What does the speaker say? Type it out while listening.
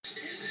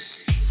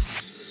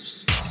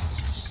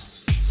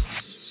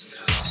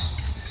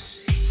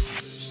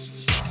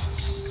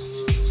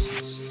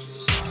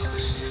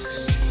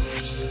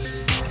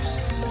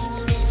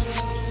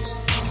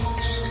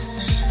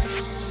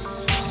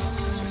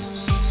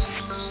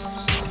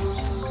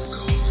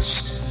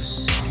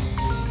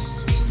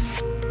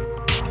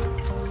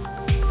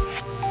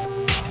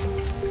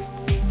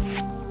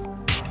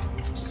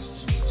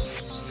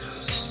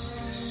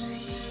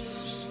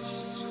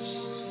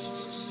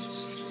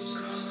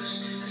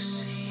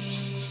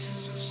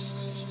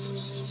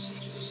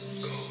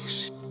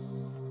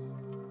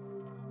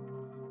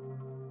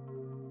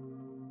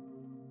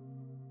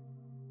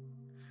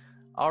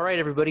All right,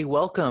 everybody,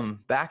 welcome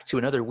back to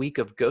another week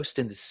of Ghost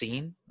in the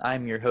Scene.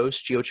 I'm your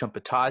host, Gio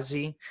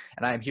Chumpatazzi,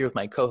 and I'm here with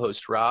my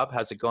co-host, Rob.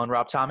 How's it going,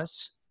 Rob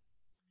Thomas?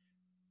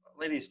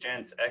 Ladies,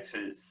 gents,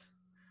 exes,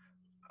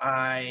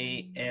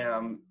 I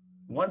am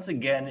once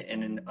again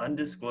in an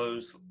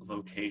undisclosed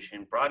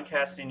location,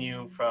 broadcasting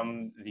you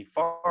from the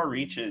far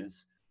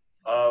reaches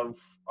of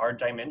our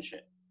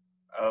dimension,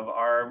 of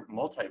our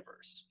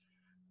multiverse.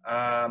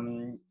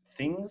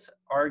 Things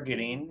are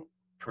getting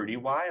pretty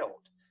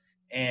wild.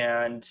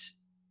 And,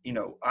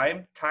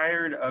 I'm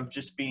tired of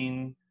just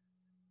being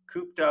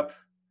cooped up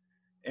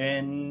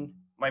in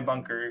my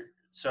bunker.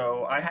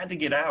 So I had to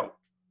get out.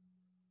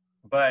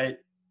 But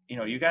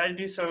you got to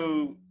do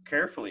so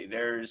carefully.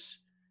 There's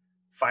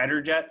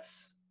fighter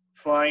jets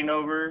flying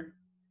over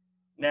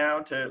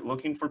now to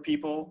looking for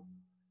people,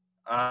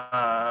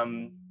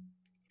 um,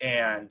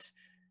 and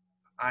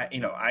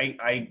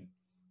I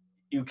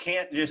you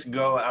can't just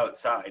go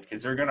outside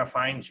because they're gonna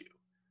find you.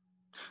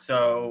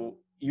 So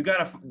you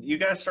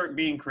gotta start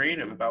being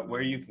creative about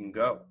where you can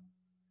go,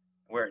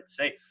 where it's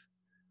safe,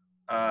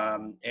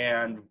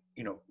 and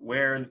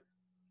where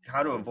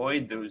how to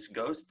avoid those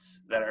ghosts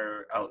that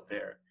are out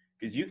there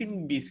because you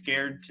can be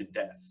scared to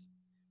death.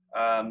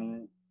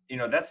 Um,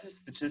 that's a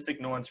statistic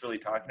no one's really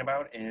talking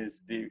about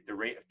is the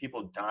rate of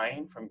people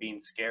dying from being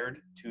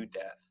scared to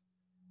death.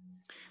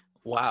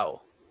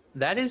 Wow,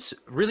 that is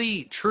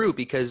really true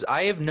because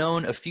I have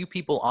known a few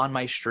people on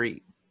my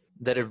street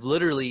that have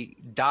literally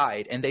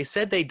died, and they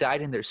said they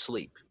died in their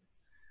sleep.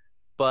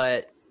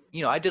 But,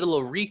 I did a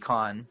little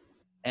recon,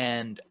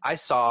 and I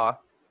saw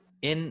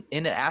in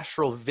an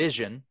astral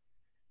vision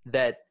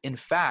that, in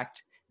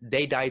fact,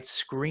 they died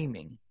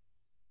screaming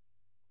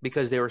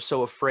because they were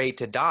so afraid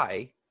to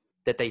die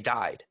that they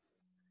died.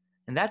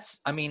 And this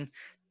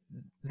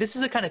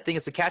is the kind of thing,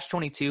 it's a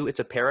catch-22, it's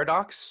a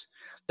paradox.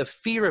 The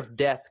fear of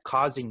death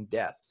causing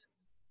death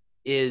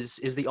is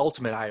the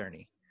ultimate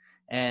irony.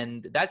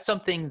 And that's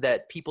something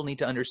that people need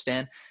to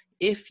understand.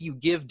 If you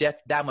give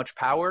death that much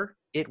power,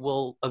 it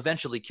will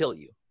eventually kill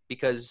you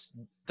because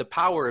the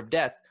power of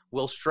death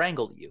will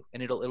strangle you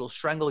and it'll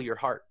strangle your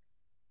heart.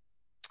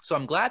 So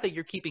I'm glad that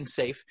you're keeping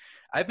safe.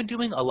 I've been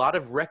doing a lot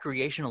of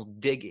recreational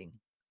digging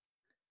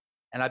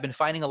and I've been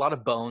finding a lot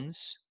of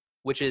bones,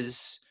 which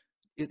is,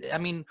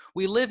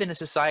 we live in a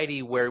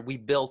society where we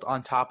built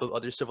on top of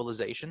other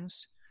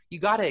civilizations. You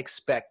got to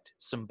expect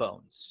some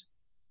bones.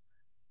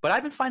 But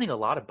I've been finding a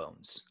lot of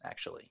bones,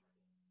 actually.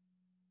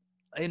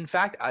 In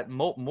fact,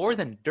 more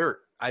than dirt,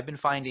 I've been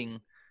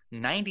finding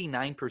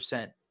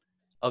 99%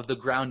 of the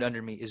ground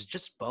under me is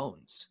just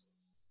bones.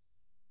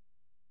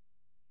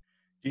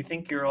 Do you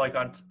think you're like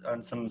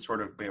on some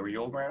sort of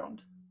burial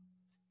ground?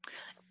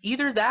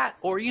 Either that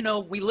or,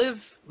 we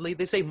live, like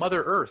they say,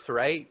 Mother Earth,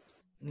 right?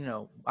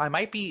 We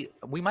might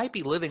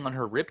be living on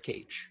her rib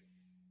cage.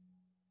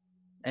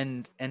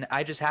 And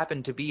I just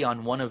happen to be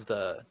on one of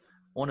the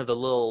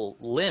little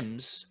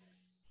limbs,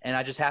 and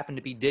I just happen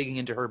to be digging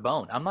into her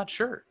bone. I'm not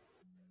sure.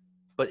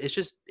 But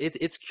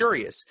it's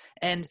curious.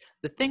 And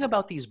the thing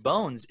about these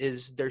bones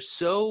is they're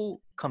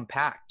so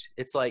compact.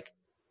 It's like,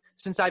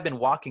 since I've been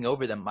walking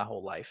over them my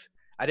whole life,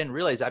 I didn't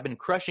realize I've been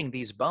crushing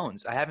these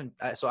bones.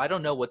 So I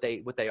don't know what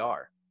they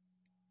are.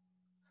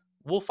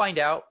 We'll find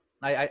out.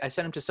 I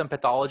sent them to some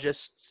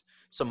pathologists,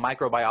 some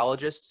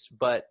microbiologists,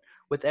 but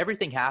with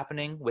everything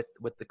happening with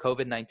the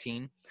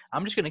COVID-19,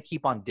 I'm just going to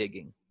keep on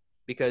digging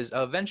because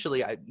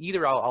eventually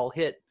I'll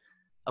hit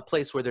a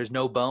place where there's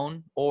no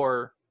bone,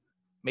 or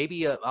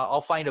maybe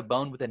I'll find a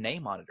bone with a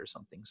name on it or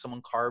something.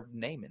 Someone carved a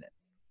name in it.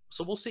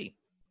 So we'll see.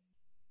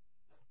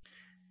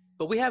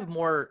 But we have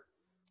more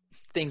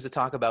things to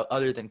talk about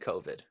other than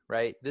COVID,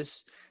 right?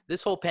 This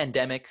whole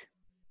pandemic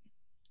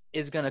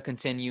is going to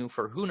continue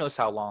for who knows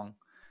how long.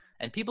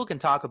 And people can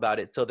talk about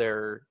it till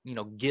their,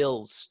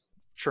 gills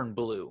turn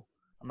blue.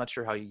 I'm not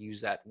sure how you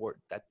use that word,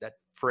 that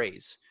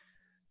phrase.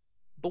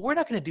 But we're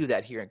not going to do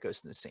that here at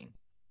Ghost in the Scene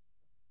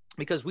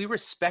because we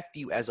respect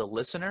you as a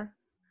listener.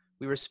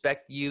 We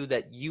respect you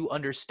that you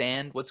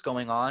understand what's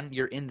going on.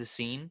 You're in the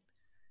scene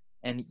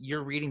and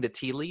you're reading the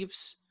tea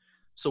leaves.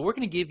 So we're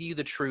going to give you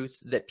the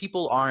truth that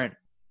people aren't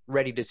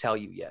ready to tell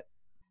you yet.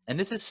 And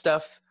this is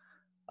stuff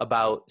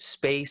about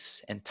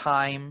space and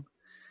time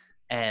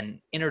and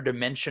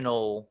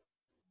interdimensional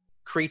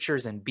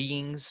creatures and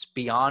beings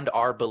beyond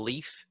our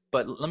belief.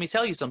 But let me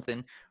tell you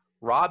something.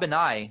 Rob and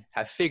I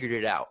have figured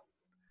it out.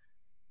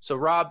 So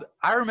Rob,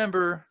 I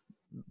remember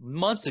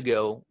months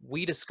ago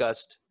we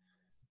discussed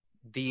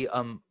the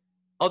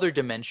other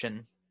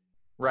dimension,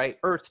 right?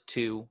 Earth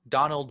 2,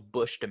 Donald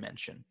Bush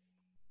dimension.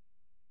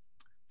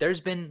 There's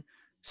been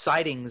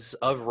sightings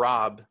of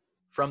Rob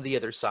from the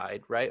other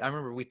side, right? I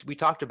remember we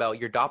talked about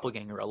your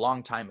doppelganger a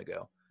long time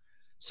ago.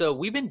 So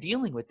we've been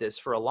dealing with this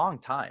for a long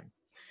time.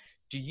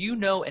 Do you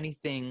know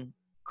anything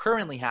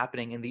currently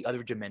happening in the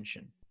other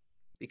dimension?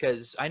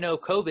 Because I know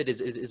COVID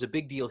is a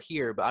big deal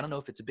here, but I don't know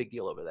if it's a big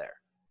deal over there.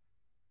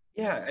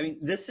 Yeah,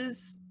 this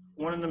is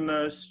one of the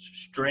most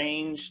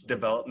strange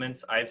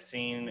developments I've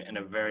seen in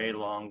a very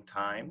long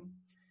time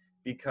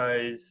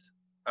because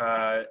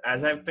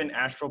as I've been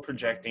astral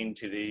projecting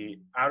to the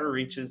outer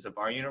reaches of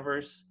our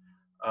universe,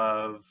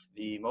 of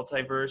the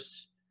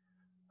multiverse,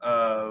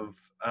 of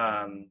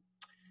the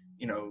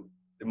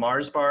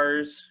Mars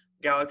bars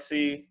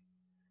galaxy.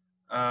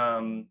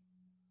 And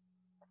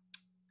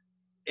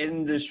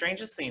the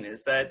strangest thing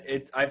is that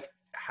I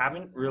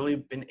haven't really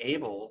been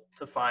able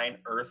to find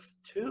Earth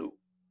 2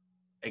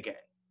 again.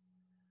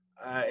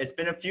 It's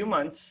been a few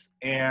months,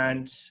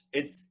 and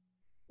it's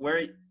where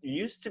it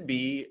used to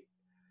be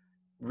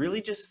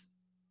really just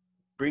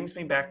brings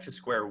me back to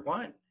square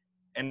one,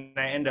 and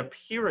I end up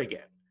here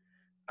again.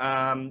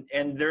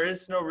 And there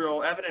is no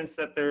real evidence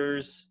that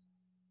there's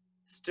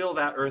still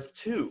that Earth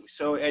 2.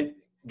 So it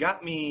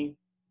got me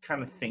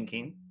kind of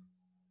thinking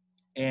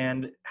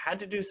and had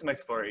to do some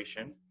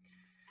exploration.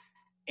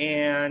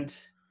 And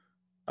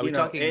Are we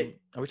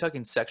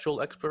talking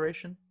sexual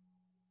exploration?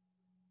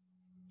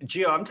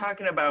 Gio, I'm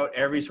talking about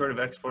every sort of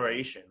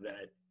exploration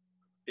that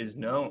is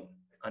known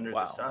under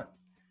the sun.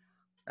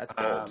 That's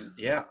bold.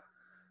 Yeah.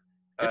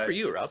 Good for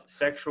you, Rob.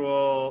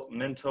 Sexual,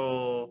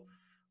 mental,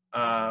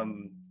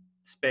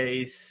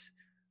 space,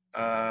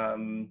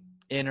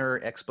 inner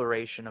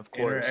exploration, of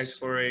course. Inner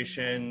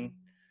exploration.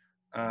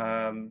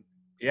 Yeah.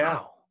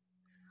 Wow.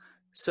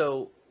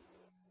 So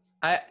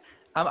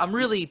I'm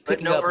really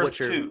picking up what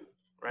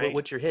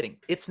you're hitting.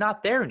 It's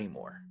not there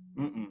anymore.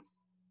 Mm-mm.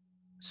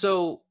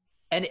 So,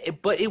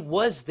 but it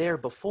was there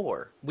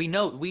before. We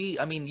know,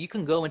 you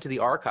can go into the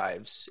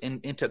archives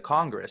into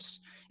Congress,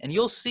 and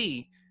you'll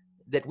see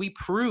that we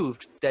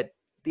proved that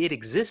it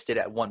existed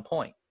at one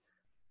point.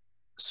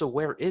 So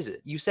where is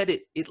it? You said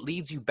it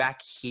leads you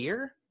back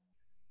here?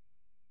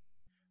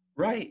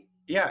 Right.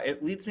 Yeah,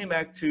 it leads me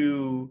back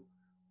to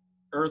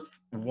Earth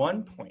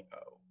 1.0.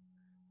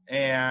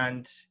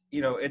 And,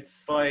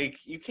 it's like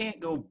you can't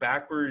go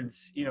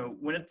backwards.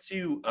 Once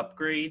you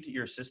upgrade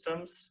your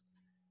systems,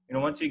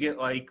 once you get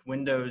like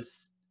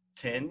Windows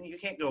 10, you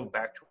can't go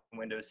back to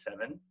Windows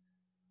 7.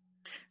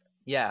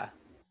 Yeah,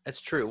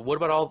 that's true. What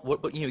about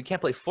you can't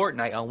play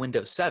Fortnite on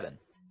Windows 7.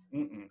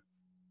 Mm-mm.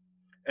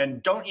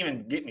 And don't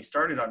even get me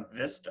started on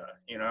Vista,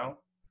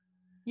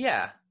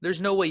 Yeah,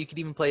 there's no way you could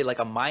even play like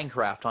a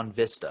Minecraft on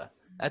Vista.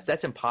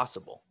 That's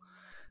impossible.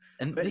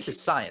 And this is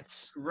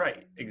science.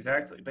 Right,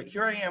 exactly. But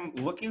here I am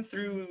looking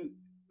through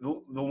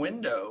the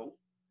window,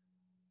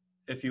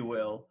 if you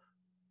will.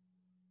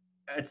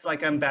 It's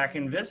like I'm back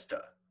in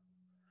Vista,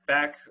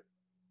 back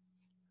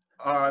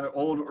on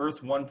old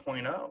Earth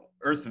 1.0,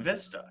 Earth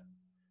Vista.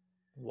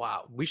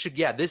 Wow.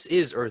 This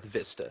is Earth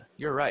Vista.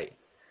 You're right.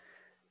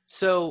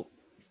 So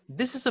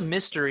this is a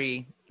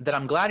mystery that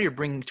I'm glad you're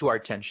bringing to our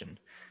attention,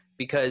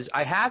 because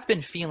I have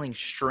been feeling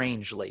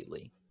strange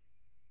lately.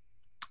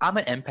 I'm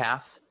an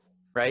empath,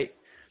 right?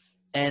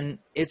 And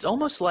it's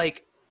almost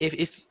like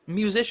if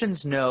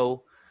musicians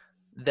know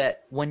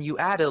that when you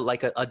add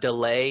a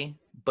delay,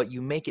 but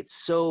you make it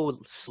so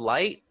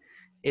slight,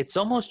 it's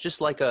almost just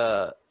like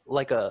a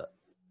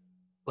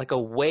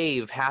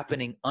wave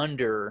happening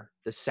under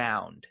the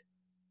sound,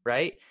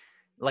 right?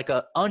 Like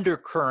a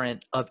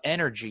undercurrent of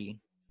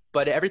energy,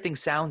 but everything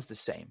sounds the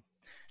same.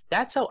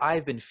 That's how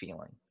I've been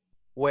feeling,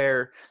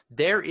 where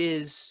there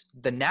is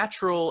the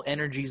natural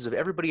energies of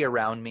everybody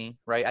around me,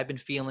 right? I've been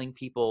feeling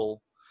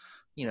people,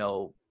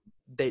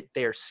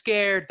 they're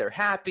scared, they're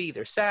happy,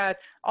 they're sad,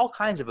 all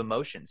kinds of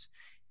emotions.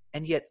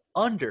 And yet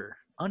under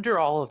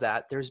all of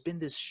that, there's been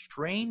this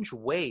strange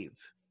wave,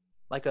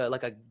 like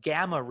a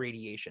gamma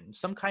radiation,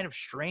 some kind of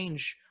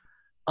strange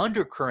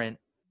undercurrent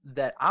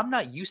that I'm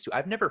not used to.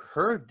 I've never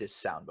heard this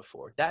sound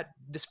before.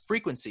 This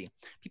frequency.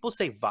 People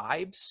say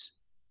vibes.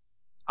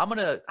 I'm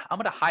gonna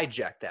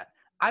hijack that.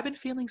 I've been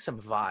feeling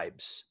some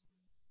vibes.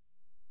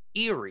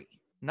 Eerie.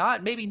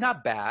 Maybe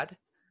not bad,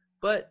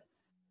 but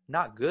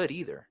not good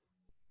either.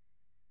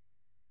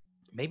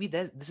 Maybe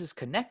this is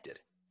connected.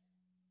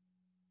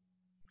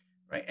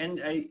 Right, and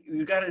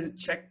you got to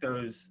check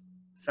those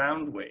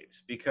sound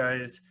waves,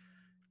 because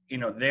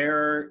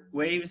their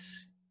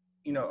waves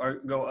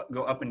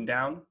go up and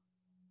down,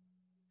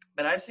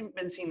 but I've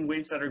been seeing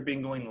waves that are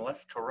being going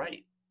left to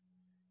right.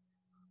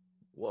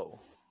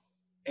 Whoa.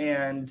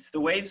 And the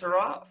waves are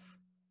off.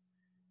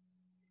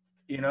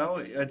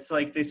 It's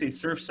like they say,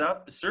 surf's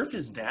up, surf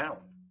is down.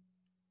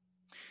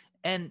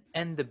 And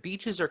the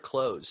beaches are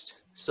closed,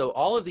 so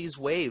all of these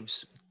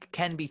waves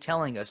can be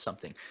telling us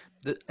something.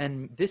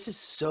 And this is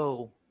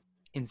so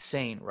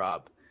insane,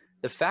 Rob.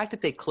 The fact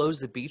that they close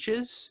the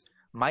beaches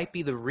might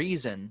be the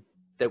reason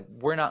that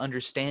we're not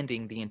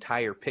understanding the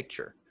entire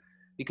picture.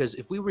 Because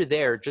if we were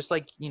there, just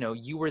like,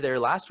 you were there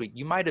last week,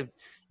 you might have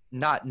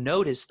not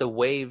noticed the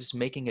waves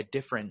making a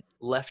different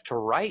left to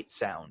right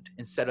sound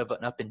instead of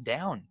an up and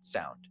down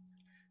sound.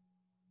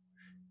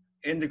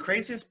 And the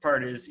craziest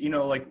part is,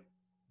 like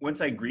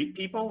once I greet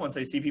people, once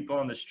I see people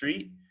on the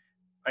street,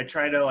 I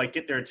try to like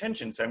get their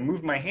attention. So I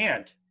move my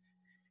hand.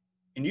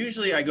 And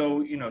usually I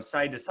go,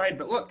 side to side,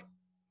 but look.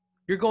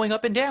 You're going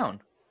up and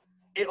down.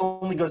 It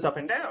only goes up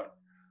and down.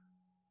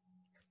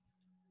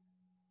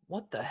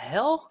 What the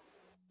hell?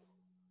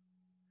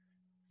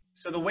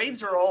 So the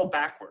waves are all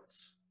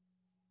backwards.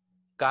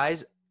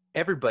 Guys,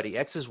 everybody,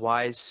 X's,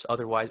 Y's,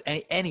 otherwise,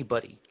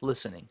 anybody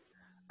listening,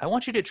 I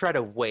want you to try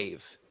to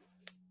wave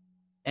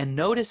and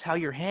notice how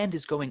your hand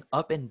is going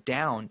up and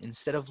down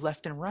instead of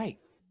left and right.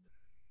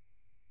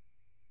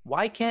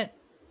 Why can't,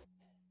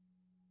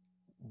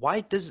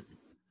 why does,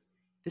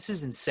 this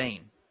is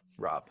insane,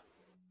 Rob.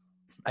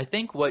 I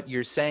think what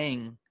you're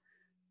saying,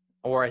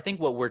 or I think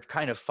what we're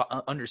kind of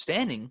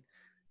understanding,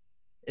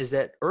 is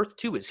that Earth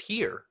 2 is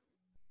here,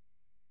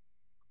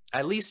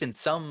 at least in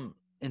some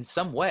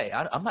way.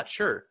 I'm not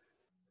sure.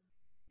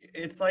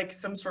 It's like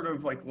some sort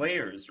of like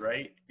layers,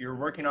 right? You're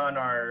working on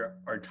our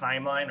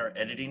timeline, our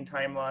editing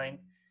timeline,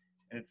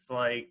 and it's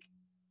like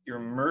you're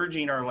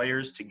merging our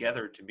layers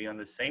together to be on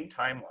the same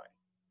timeline.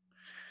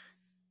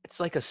 It's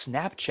like a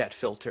Snapchat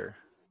filter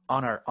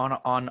on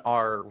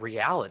our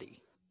reality.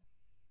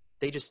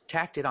 They just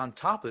tacked it on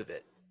top of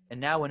it,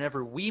 and now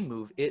whenever we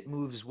move, it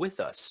moves with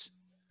us,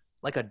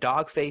 like a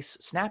dog face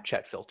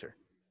Snapchat filter.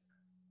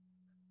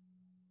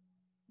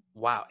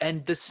 Wow.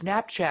 And the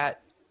Snapchat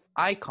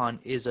icon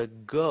is a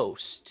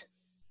ghost.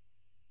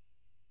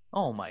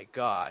 Oh my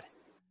God.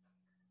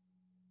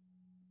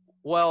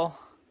 Well,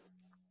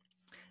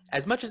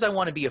 as much as I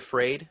want to be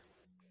afraid,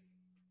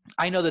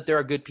 I know that there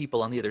are good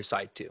people on the other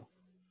side too,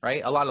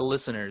 right? A lot of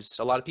listeners,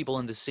 a lot of people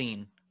in the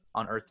scene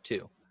on Earth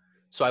 2.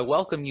 So I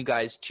welcome you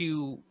guys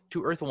to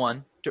Earth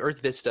 1, to Earth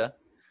Vista.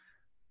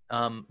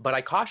 But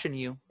I caution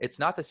you, it's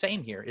not the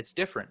same here. It's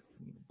different.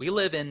 We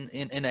live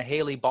in a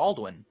Haley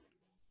Baldwin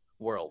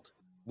world.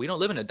 We don't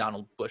live in a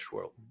Donald Bush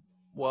world.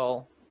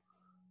 Well,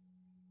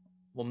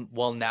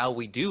 now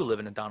we do live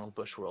in a Donald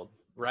Bush world,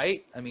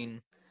 right? I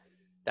mean,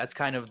 that's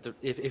kind of the,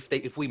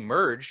 if we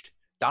merged,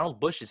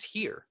 Donald Bush is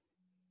here.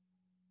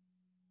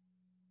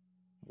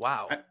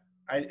 Wow.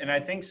 I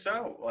think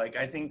so. Like,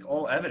 I think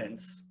all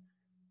evidence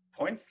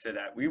points to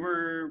that. We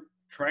were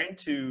trying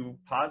to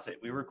posit,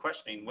 we were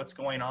questioning what's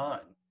going on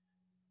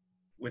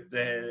with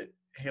the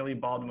Haley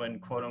Baldwin,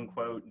 quote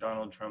unquote,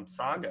 Donald Trump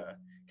saga,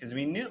 because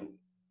we knew,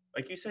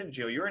 like you said,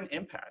 Joe, you're an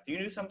empath. You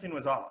knew something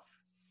was off.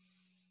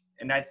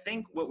 And I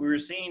think what we were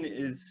seeing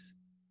is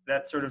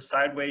that sort of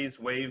sideways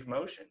wave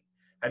motion.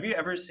 Have you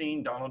ever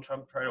seen Donald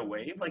Trump try to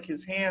wave? Like,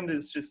 his hand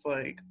is just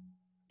like...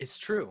 It's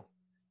true.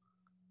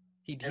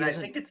 And I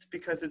think it's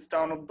because it's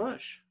Donald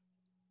Bush.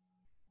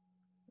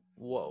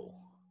 Whoa.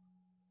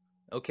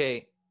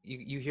 Okay,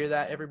 you hear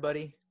that,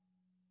 everybody?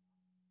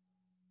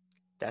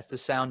 That's the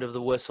sound of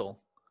the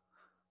whistle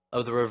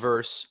of the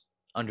reverse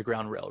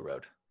Underground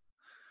Railroad.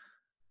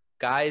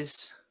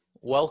 Guys,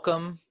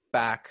 welcome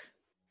back.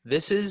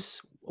 This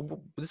is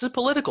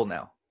political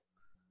now.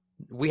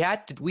 We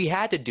had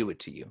to do it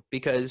to you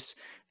because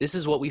this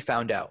is what we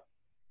found out.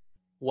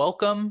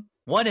 Welcome,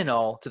 one and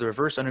all, to the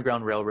Reverse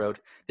Underground Railroad.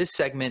 This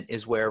segment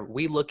is where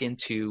we look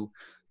into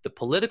the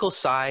political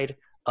side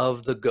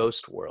of the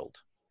ghost world.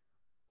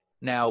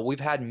 Now, we've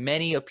had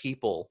many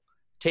people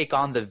take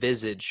on the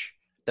visage,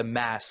 the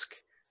mask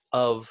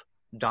of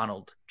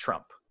Donald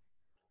Trump,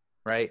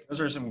 right?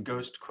 Those are some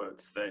ghost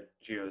quotes that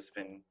Gio's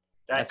been...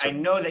 I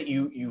know that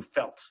you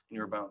felt in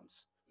your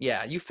bones.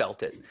 Yeah, you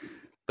felt it.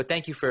 But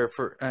thank you for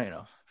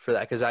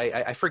that, because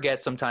I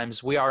forget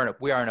sometimes we are in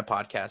a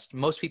podcast.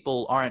 Most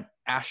people aren't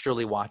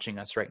astrally watching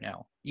us right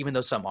now, even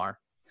though some are.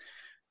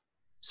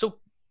 So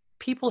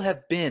people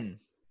have been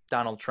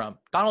Donald Trump.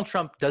 Donald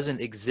Trump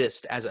doesn't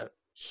exist as a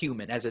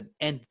human, as an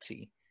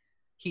entity.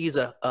 He's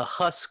a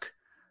husk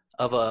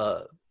of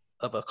a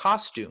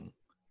costume,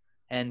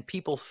 and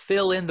people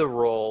fill in the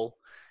role.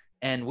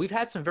 And we've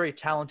had some very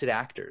talented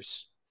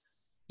actors.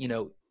 You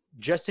know,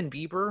 Justin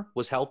Bieber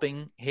was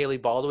helping Haley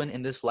Baldwin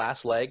in this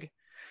last leg.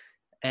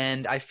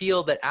 And I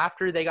feel that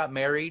after they got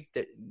married,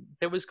 that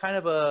there was kind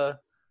of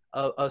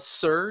a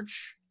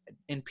surge,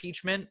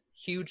 impeachment,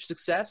 huge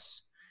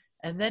success,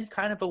 and then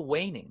kind of a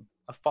waning,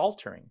 a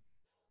faltering.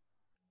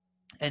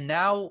 And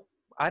now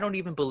I don't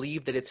even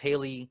believe that it's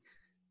Haley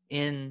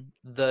in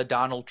the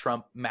Donald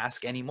Trump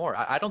mask anymore.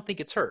 I don't think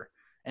it's her.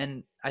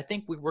 And I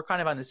think we're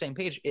kind of on the same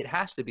page. It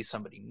has to be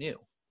somebody new.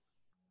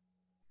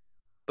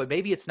 But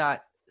maybe it's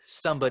not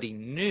somebody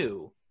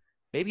new.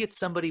 Maybe it's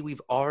somebody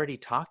we've already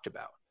talked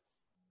about.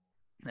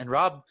 And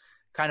Rob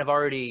kind of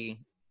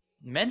already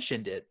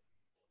mentioned it,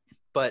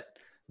 but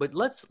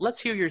let's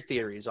hear your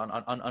theories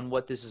on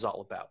what this is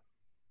all about.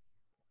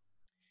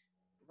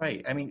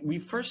 Right. I mean, we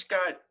first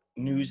got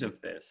news of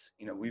this.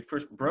 You know, we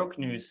first broke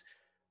news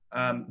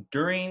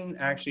during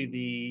actually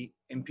the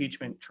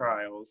impeachment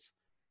trials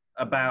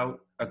about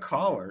a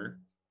caller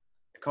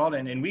called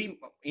in, and we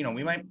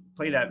might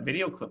play that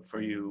video clip for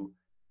you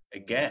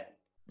again,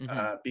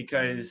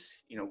 because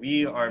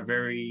we are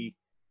very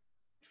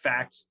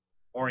fact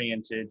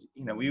oriented.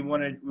 We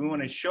want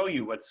to show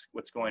you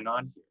what's going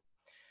on here,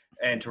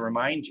 and to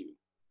remind you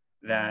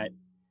that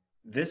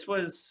this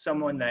was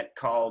someone that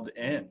called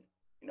in.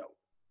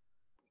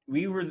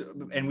 We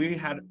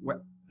had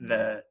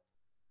the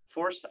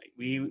foresight,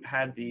 we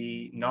had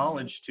the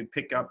knowledge to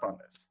pick up on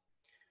this,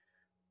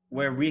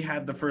 where we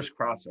had the first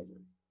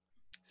crossover.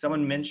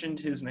 Someone mentioned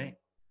his name.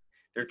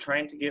 They're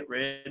trying to get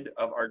rid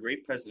of our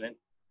great president,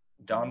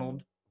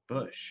 Donald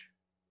Bush.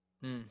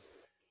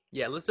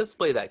 Yeah, let's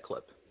play that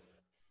clip.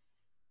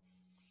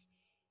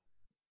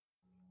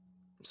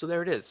 So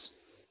there it is,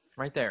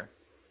 right there.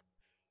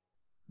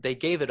 They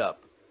gave it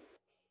up.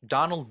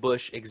 Donald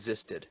Bush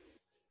existed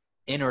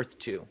in Earth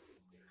 2.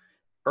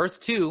 Earth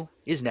 2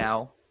 is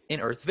now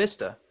in Earth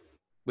Vista,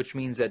 which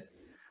means that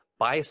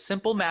by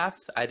simple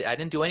math, I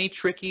didn't do any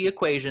tricky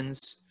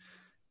equations.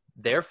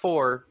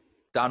 Therefore,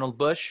 Donald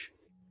Bush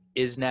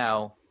is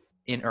now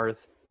in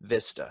Earth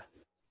Vista.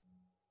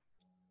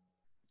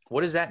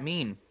 What does that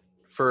mean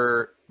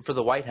for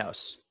the White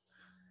House?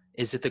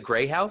 Is it the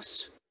Gray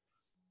House?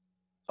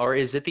 Or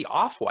is it the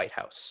off-White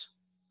House?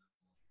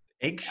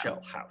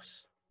 Eggshell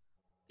house.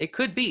 It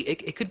could be.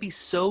 It could be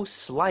so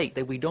slight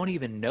that we don't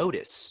even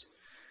notice.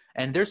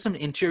 And there's some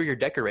interior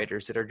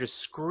decorators that are just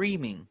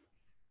screaming.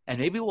 And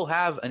maybe we'll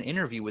have an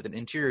interview with an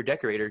interior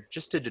decorator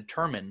just to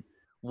determine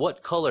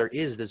what color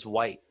is this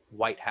White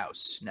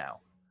House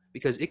now.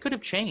 Because it could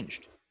have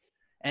changed.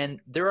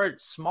 And there are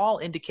small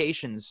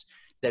indications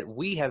that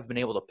we have been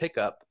able to pick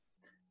up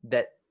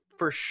that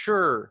for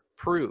sure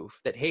prove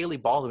that Haley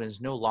Baldwin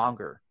is no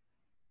longer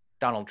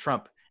Donald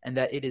Trump and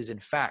that it is in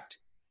fact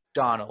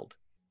Donald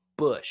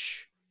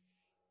Bush.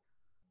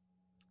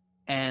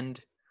 And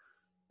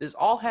this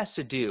all has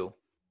to do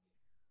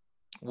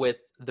with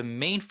the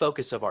main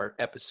focus of our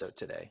episode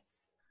today.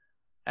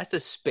 That's the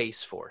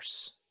Space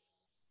Force.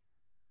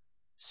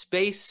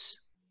 Space,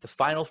 the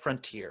final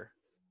frontier,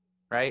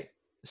 right?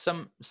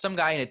 Some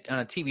guy on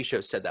a TV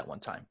show said that one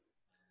time.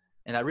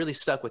 And that really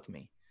stuck with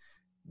me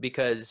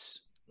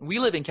because we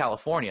live in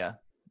California.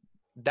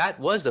 That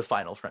was the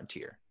final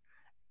frontier.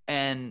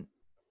 And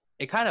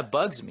it kind of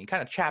bugs me,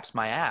 kind of chaps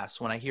my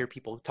ass when I hear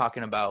people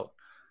talking about,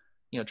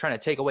 trying to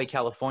take away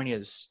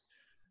California's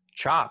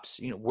chops.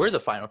 We're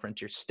the final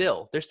frontier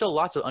still. There's still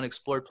lots of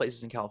unexplored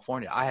places in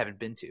California I haven't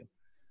been to.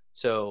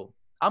 So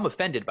I'm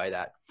offended by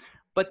that.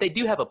 But they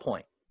do have a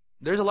point.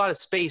 There's a lot of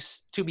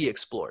space to be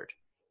explored.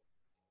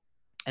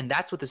 And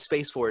that's what the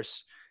Space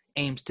Force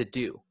aims to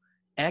do.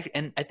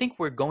 And I think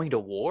we're going to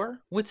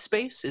war with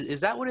space. Is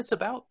that what it's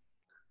about?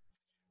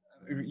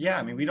 Yeah,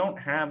 I mean, we don't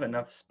have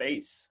enough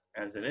space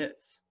as it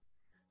is.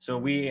 So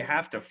we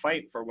have to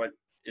fight for what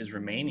is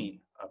remaining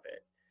of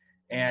it.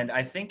 And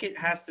I think it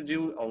has to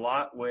do a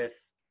lot with,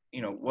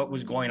 what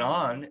was going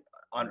on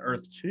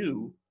Earth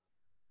 2,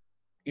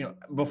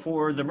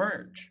 before the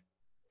merge.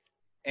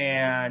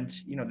 And,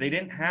 they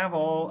didn't have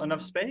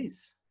enough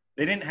space.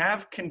 They didn't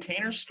have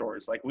container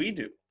stores like we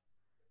do.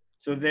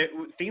 So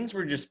things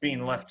were just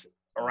being left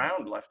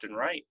around left and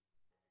right.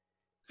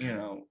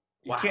 You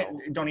Wow.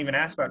 don't even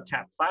ask about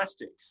Tap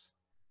Plastics,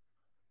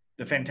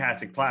 the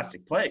fantastic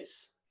plastic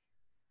place.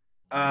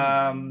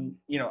 I've been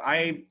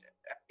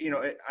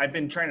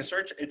trying to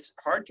search. It's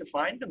hard to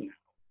find them now.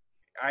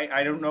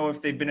 I don't know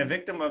if they've been a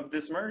victim of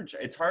this merge.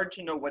 It's hard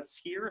to know what's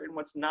here and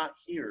what's not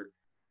here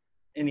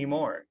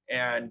anymore.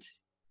 And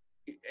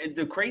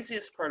the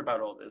craziest part about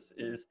all this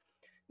is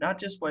not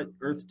just what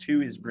Earth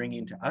 2 is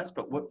bringing to us,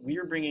 but what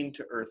we're bringing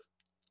to Earth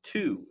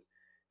 2.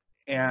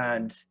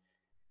 And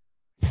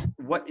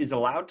what is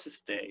allowed to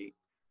stay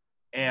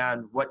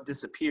and what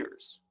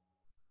disappears.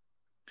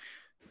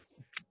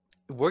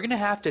 We're going to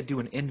have to do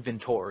an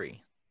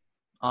inventory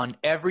on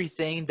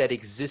everything that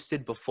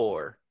existed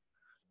before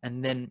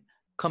and then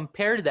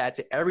compare that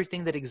to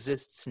everything that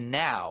exists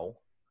now.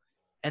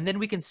 And then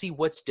we can see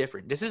what's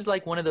different. This is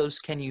like one of those,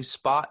 can you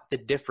spot the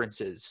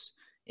differences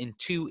in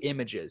two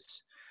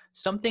images?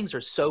 Some things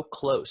are so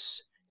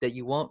close that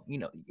you won't,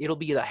 it'll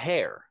be the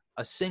hair,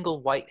 a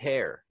single white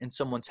hair in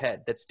someone's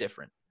head that's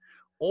different.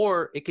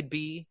 Or it could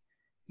be,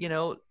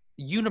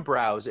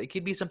 unibrows. It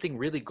could be something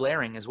really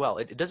glaring as well.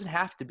 It doesn't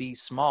have to be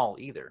small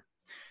either.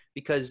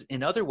 Because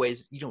in other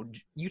ways,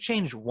 you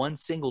change one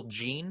single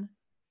gene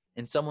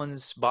in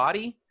someone's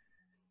body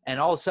and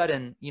all of a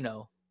sudden,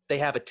 they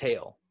have a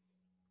tail.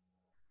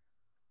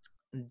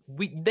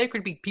 There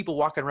could be people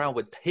walking around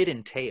with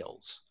hidden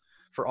tails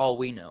for all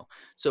we know.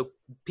 So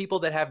people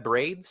that have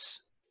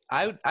braids,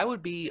 I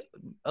would be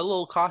a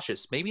little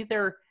cautious. Maybe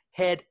they're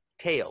head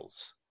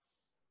tails.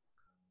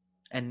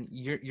 And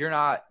you're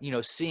not,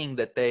 seeing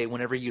that they,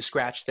 whenever you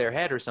scratch their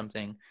head or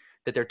something,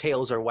 that their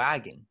tails are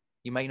wagging.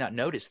 You might not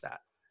notice that.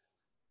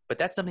 But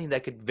that's something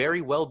that could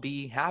very well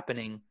be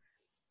happening.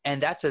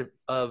 And that's a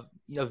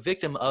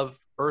victim of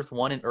Earth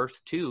 1 and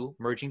Earth 2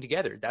 merging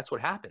together. That's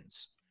what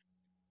happens.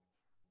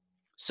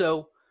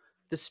 So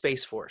the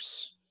Space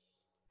Force.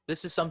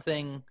 This is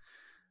something,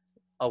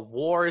 a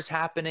war is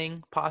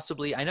happening,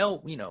 possibly. I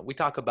know, we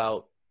talk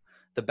about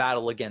the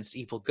battle against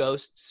evil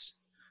ghosts.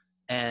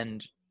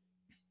 And,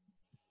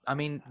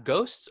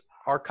 ghosts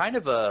are kind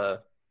of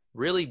a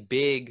really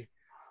big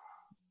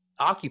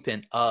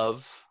occupant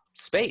of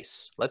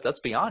space. Let's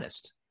be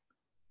honest.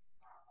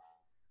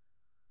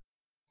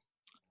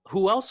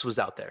 Who else was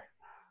out there?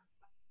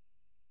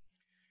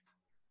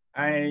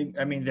 I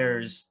mean,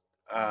 there's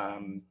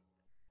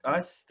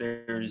us,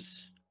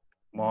 there's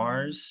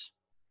Mars,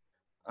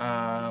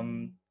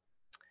 and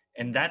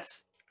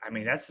that's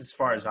as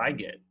far as I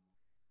get.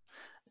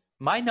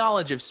 My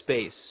knowledge of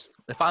space,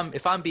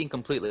 if I'm being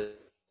completely,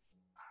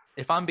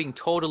 if I'm being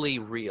totally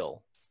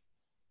real,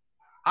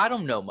 I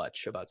don't know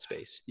much about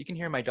space. You can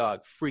hear my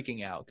dog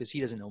freaking out because he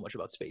doesn't know much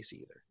about space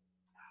either.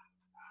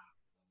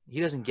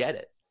 He doesn't get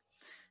it.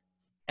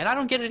 And I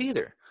don't get it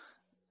either.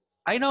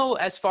 I know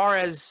as far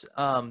as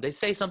they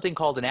say something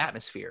called an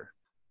atmosphere.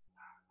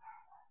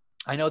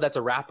 I know that's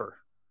a rapper.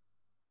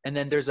 And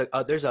then there's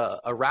a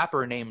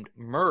rapper named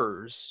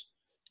Murs,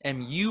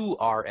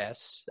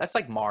 Murs. That's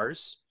like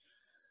Mars.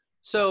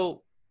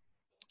 So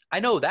I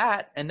know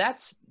that, and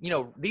that's,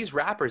 these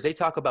rappers, they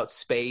talk about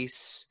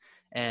space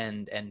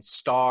and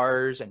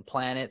stars and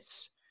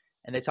planets,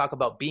 and they talk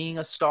about being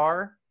a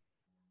star.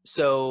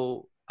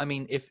 So I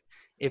mean,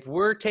 if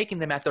we're taking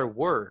them at their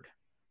word,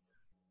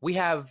 we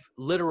have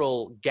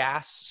literal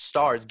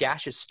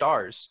gaseous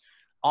stars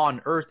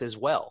on Earth as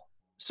well.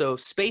 So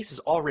space is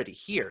already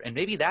here, and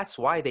maybe that's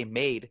why they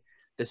made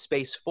the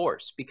Space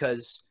Force,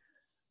 because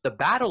the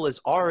battle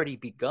has already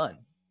begun.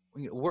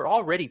 We're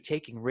already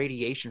taking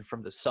radiation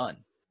from the sun,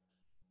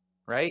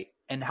 right?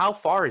 And how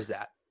far is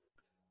that?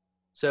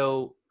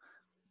 So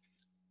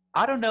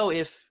I don't know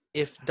if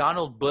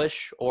Donald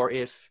Bush or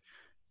if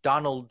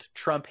Donald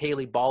Trump,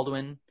 Haley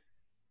Baldwin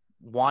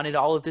wanted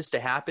all of this to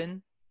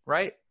happen,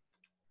 right?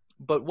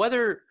 But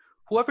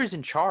whoever's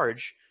in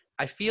charge,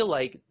 I feel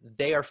like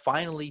they are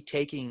finally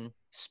taking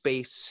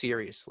space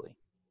seriously.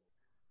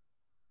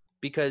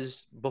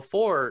 Because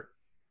before,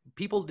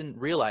 people didn't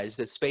realize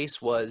that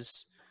space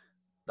was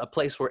a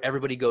place where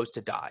everybody goes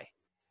to die,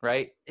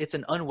 right? It's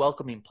an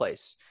unwelcoming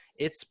place.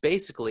 It's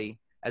basically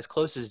as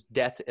close as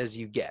death as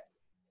you get.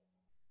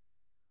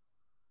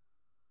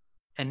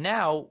 And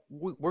now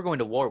we're going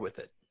to war with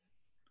it.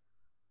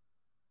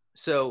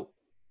 So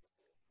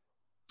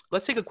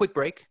let's take a quick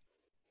break.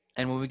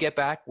 And when we get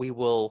back, we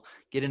will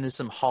get into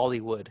some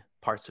Hollywood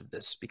parts of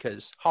this,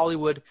 because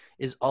Hollywood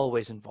is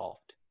always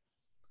involved.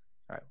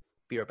 All right,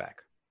 be right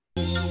back.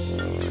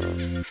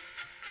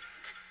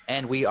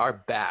 And we are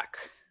back.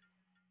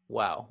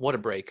 Wow, what a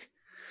break.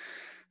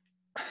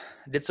 I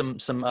did some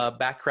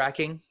back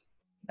cracking.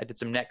 I did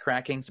some neck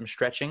cracking, some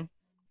stretching.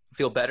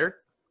 Feel better?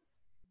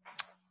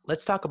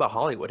 Let's talk about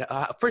Hollywood.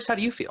 First, how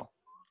do you feel?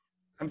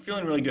 I'm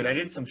feeling really good. I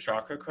did some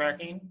chakra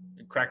cracking.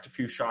 I cracked a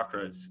few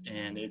chakras,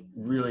 and it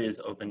really has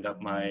opened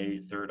up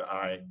my third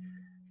eye.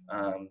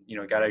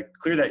 Got to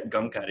clear that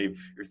gunk out of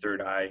your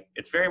third eye.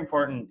 It's very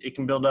important. It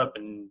can build up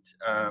and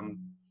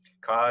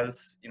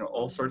cause,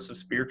 all sorts of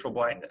spiritual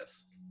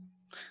blindness.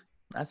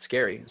 That's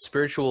scary.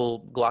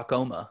 Spiritual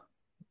glaucoma,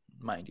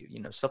 mind you,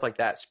 stuff like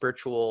that.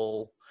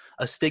 Spiritual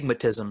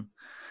astigmatism.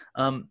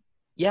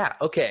 Yeah.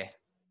 Okay.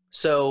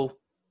 So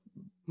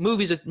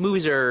movies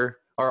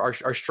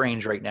are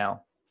strange right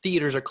now.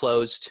 Theaters are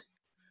closed.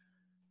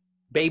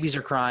 Babies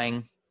are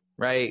crying,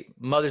 right?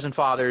 Mothers and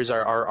fathers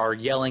are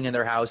yelling in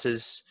their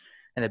houses,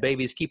 and the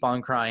babies keep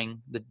on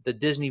crying. The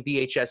Disney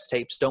VHS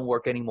tapes don't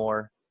work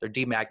anymore. They're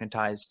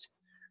demagnetized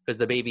because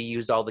the baby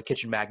used all the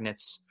kitchen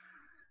magnets.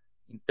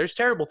 There's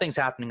terrible things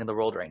happening in the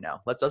world right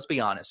now. Let's be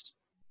honest.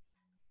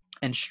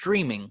 And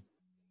streaming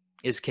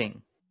is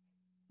king,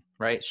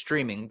 right?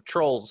 Streaming.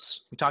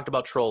 Trolls. We talked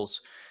about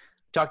Trolls.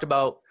 We talked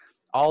about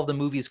all of the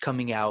movies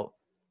coming out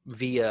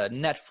via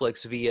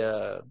Netflix,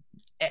 via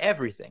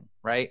everything,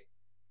 right?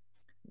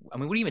 I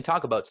mean, we didn't even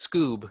talk about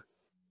Scoob,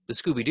 the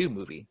Scooby-Doo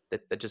movie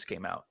that just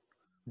came out.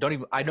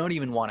 I don't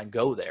even want to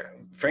go there.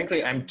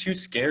 Frankly, I'm too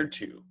scared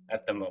to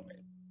at the moment.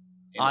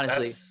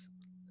 Honestly,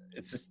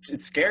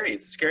 it's scary.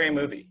 It's a scary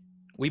movie.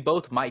 We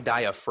both might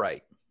die of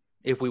fright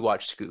if we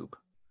watch Scoob.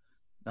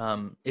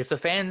 If the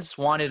fans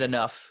want it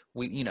enough,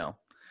 we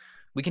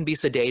can be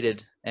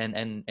sedated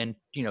and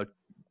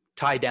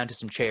tied down to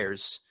some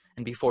chairs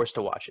and be forced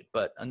to watch it.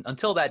 But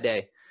until that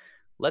day,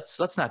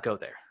 let's not go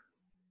there.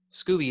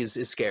 Scooby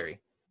is scary.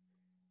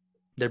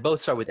 They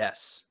both start with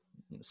S.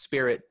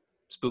 Spirit,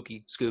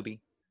 spooky, Scooby.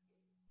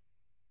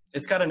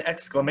 It's got an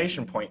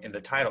exclamation point in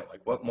the title. Like,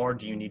 what more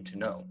do you need to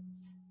know?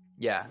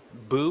 Yeah.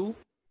 Boo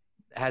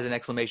has an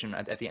exclamation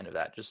at the end of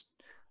that. Just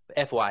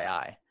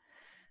FYI.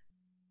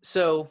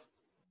 So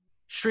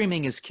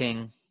streaming is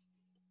king.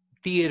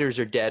 Theaters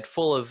are dead,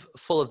 full of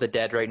the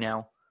dead right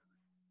now.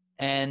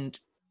 And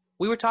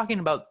we were talking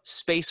about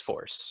Space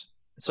Force.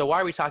 So why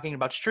are we talking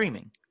about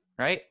streaming,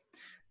 right?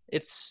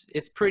 It's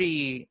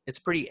pretty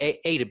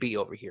A to B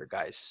over here,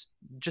 guys.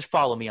 Just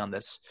follow me on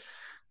this.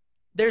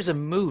 There's a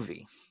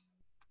movie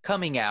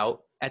coming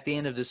out at the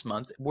end of this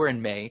month. We're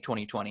in May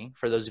 2020.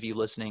 For those of you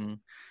listening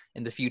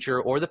in the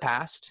future or the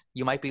past,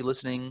 you might be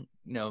listening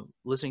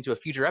to a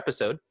future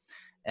episode,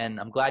 and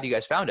I'm glad you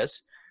guys found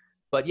us.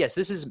 But yes,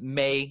 this is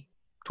May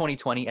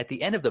 2020. At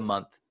the end of the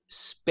month,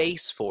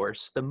 Space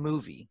Force, the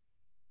movie,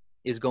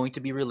 is going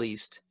to be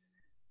released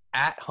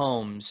at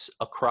homes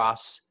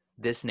across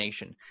this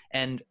nation.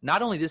 And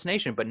not only this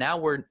nation, but now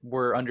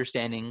we're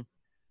understanding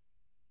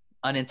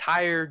an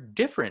entire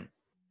different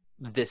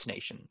this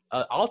nation,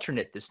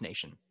 alternate this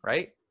nation,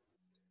 right?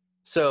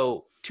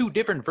 So 2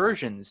 different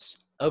versions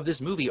of this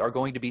movie are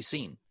going to be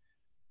seen.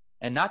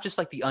 And not just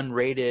like the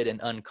unrated and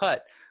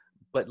uncut,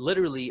 but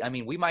literally, I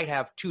mean, we might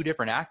have 2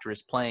 different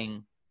actors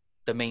playing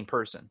the main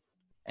person.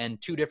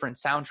 and 2 different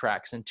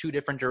soundtracks and 2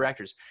 different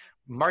directors.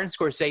 Martin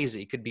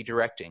Scorsese could be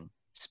directing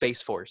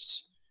Space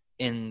Force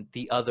in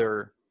the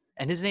other,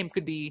 and his name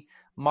could be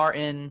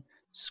Martin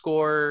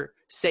Score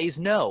Says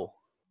No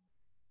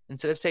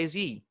instead of Says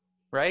E,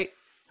 right?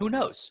 Who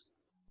knows?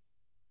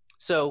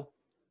 So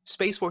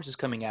Space Force is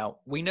coming out.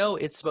 We know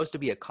it's supposed to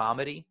be a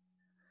comedy,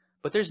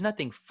 but there's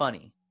nothing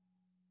funny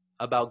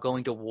about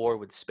going to war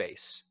with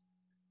space.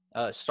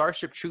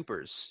 Starship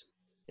Troopers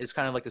is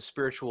kind of like the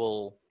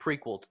spiritual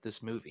prequel to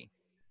this movie.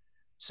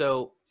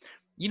 So,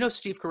 you know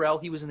Steve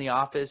Carell, he was in The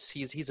Office.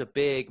 He's a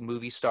big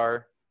movie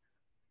star,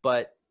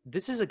 but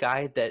this is a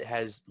guy that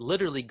has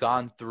literally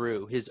gone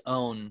through his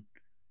own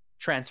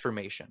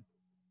transformation.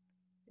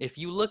 If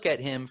you look at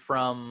him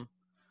from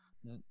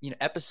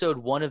episode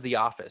 1 of The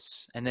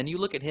Office, and then you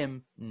look at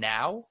him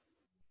now,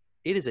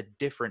 it is a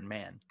different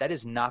man. That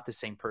is not the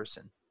same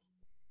person.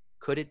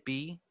 Could it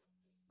be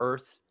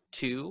Earth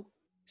 2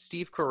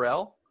 Steve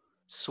Carell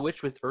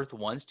switch with Earth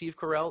 1 Steve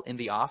Carell in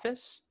The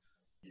Office?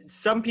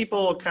 Some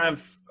people kind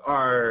of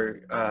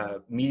are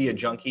media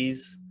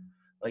junkies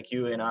like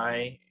you and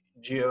I,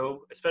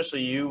 Gio,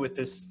 especially you with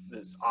this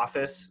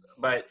Office.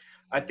 But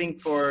I think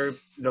for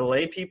the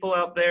lay people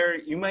out there,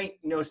 you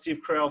might know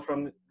Steve Carell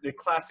from the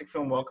classic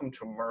film Welcome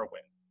to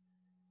Merwin.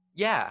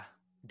 Yeah,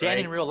 Dan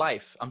right? in Real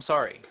Life. I'm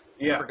sorry,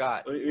 I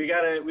forgot. We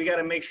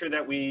gotta make sure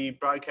that we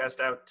broadcast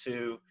out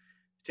to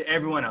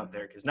everyone out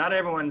there, because not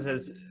everyone's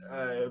as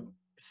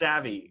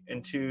savvy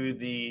into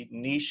the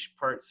niche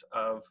parts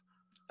of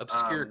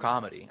obscure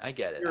comedy. I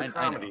get it. Obscure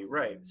comedy, I know.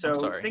 right? So I'm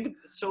sorry.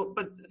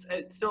 but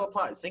it still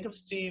applies. Think of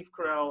Steve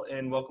Carell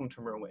in Welcome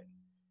to Merwin.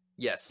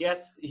 Yes.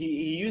 Yes,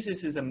 he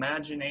uses his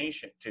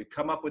imagination to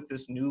come up with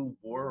this new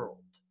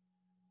world,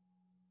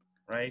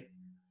 right?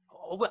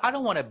 I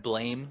don't want to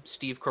blame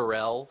Steve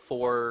Carell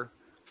for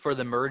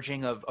the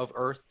merging of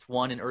Earth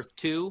 1 and Earth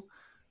 2,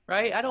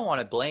 right? I don't want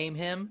to blame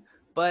him,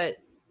 but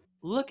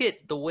look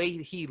at the way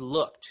he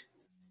looked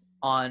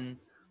on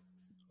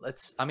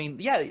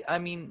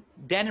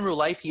Dan in Real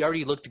Life, he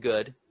already looked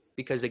good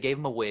because they gave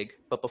him a wig.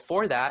 But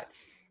before that,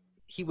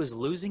 he was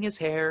losing his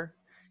hair.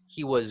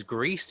 He was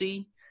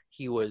greasy.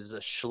 He was a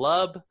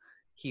schlub.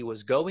 He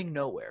was going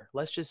nowhere.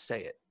 Let's just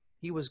say it.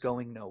 He was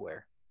going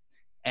nowhere.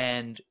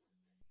 And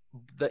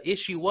the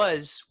issue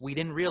was we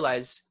didn't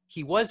realize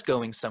he was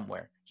going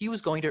somewhere. He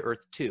was going to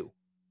Earth 2.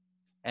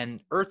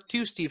 And Earth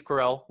 2 Steve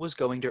Carell was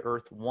going to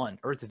Earth 1,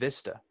 Earth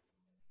Vista.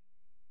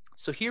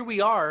 So here we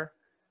are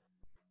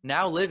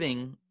now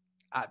living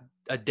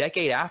a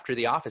decade after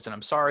The Office, and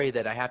I'm sorry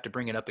that I have to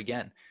bring it up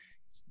again.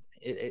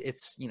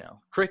 It's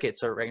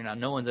crickets are right now.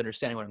 No one's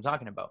understanding what I'm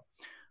talking about.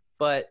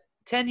 But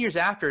 10 years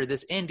after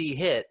this indie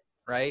hit,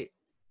 right,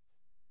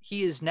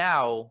 he is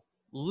now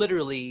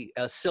literally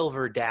a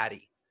silver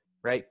daddy,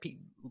 right?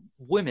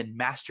 Women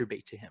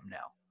masturbate to him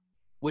now,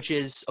 which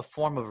is a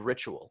form of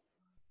ritual.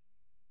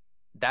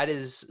 That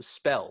is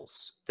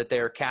spells that they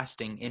are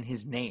casting in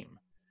his name.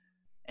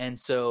 And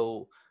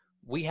so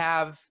we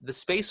have the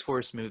Space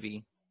Force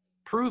movie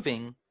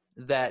proving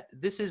that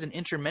this is an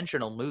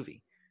interdimensional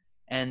movie,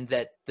 and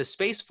that the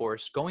Space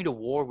Force going to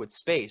war with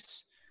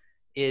space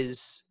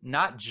is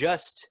not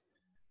just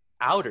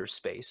outer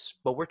space,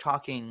 but we're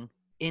talking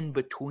in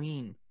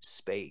between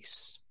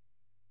space.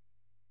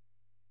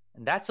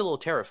 And that's a little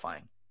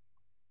terrifying.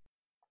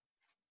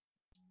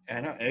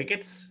 I know, and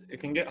it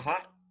can get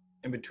hot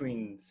in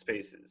between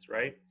spaces,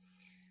 right?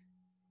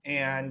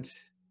 And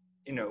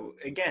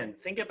again,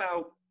 think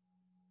about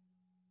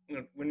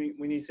when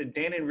you said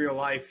Dan in Real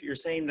Life, you're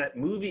saying that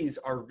movies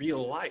are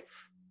real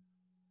life.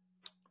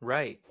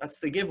 Right. That's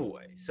the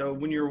giveaway. So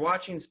when you're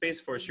watching Space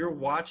Force, you're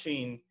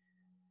watching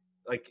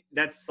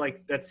that's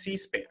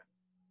C-SPAN.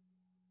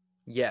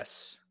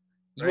 Yes.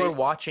 You right? are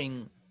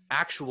watching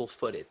actual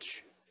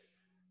footage.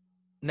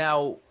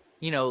 Now,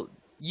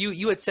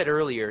 you had said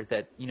earlier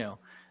that,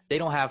 they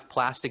don't have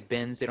plastic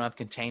bins, they don't have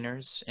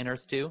containers in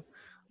Earth 2.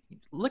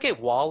 Look at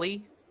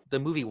WALL-E, the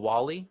movie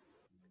WALL-E,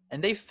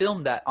 and they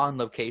filmed that on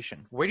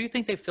location. Where do you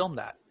think they filmed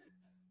that?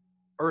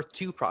 Earth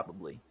 2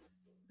 probably.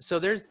 So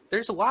there's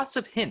lots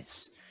of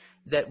hints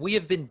that we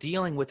have been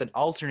dealing with an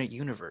alternate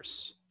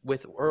universe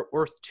with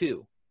Earth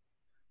 2.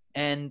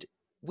 And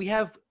we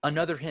have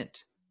another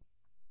hint.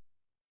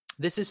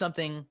 This is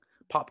something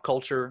pop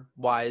culture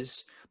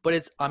wise,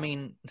 but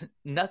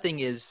nothing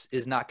is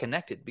not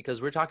connected,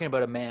 because we're talking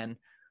about a man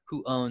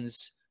who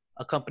owns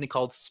a company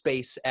called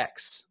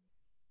SpaceX,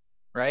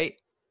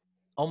 right?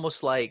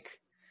 Almost like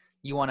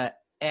you want to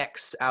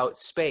X out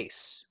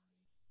space.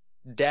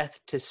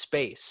 Death to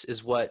space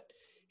is what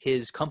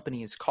his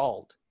company is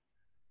called.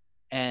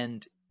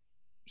 And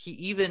he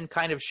even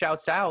kind of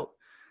shouts out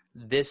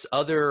this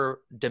other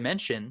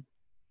dimension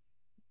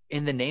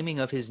in the naming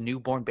of his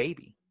newborn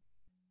baby.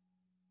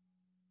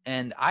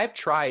 And I've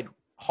tried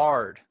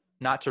hard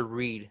not to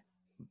read.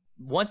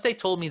 Once they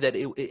told me that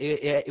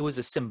it was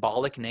a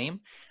symbolic name,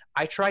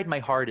 I tried my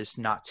hardest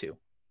not to.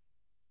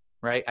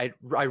 Right?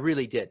 I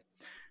really did.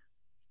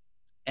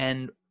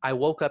 And I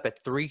woke up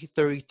at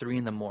 3:33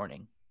 in the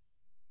morning,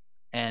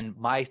 and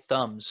my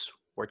thumbs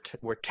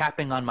were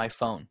tapping on my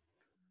phone.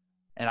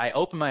 And I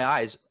opened my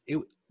eyes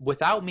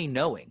without me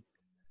knowing.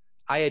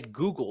 I had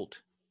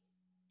Googled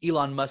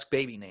Elon Musk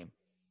baby name,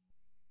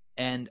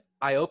 and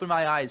I opened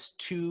my eyes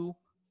to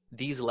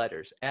these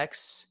letters: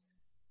 X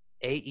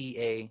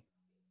AEA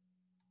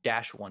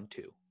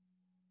 -12.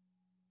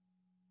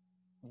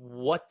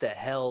 What the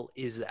hell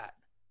is that?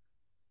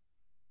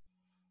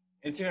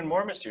 It's even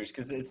more mysterious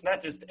because it's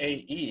not just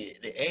AE.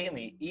 The A and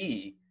the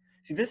E.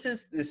 See, this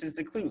is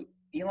the clue.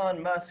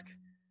 Elon Musk,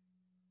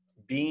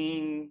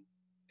 being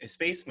a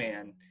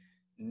spaceman,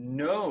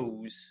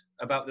 knows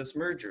about this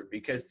merger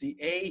because the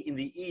A and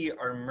the E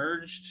are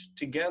merged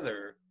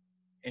together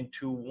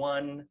into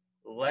one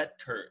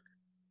letter,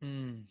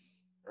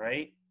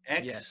 right?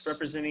 X Yes.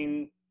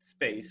 representing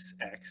space,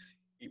 X.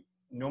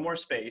 No more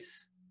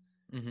space.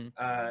 Mm-hmm.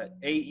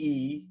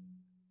 AE,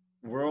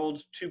 World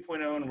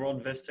 2.0 and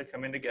World Vista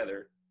coming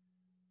together.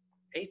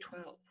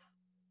 A12.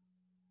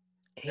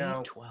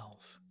 Now,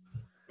 A12.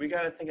 we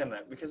got to think on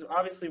that because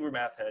obviously we're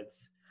math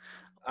heads.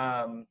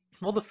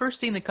 Well, the first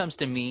thing that comes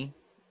to me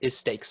is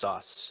steak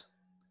sauce.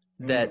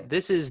 That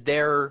this is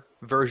their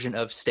version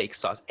of steak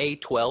sauce.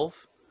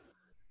 A12.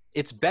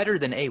 It's better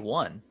than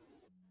A1.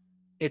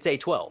 It's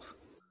A12.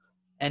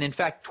 And in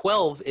fact,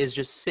 12 is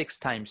just 6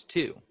 times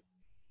 2.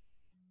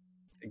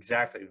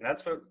 Exactly. And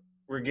that's what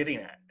we're getting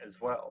at as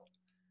well.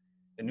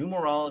 The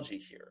numerology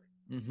here.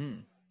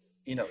 Mm-hmm.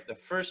 You know, the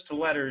first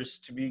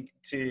letters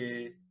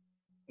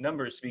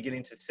numbers to be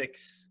getting to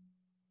 6,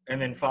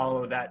 and then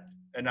follow that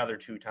another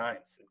 2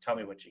 times and tell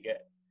me what you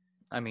get.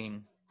 I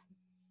mean,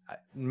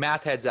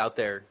 math heads out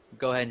there,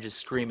 go ahead and just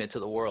scream it to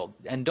the world.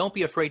 And don't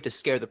be afraid to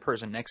scare the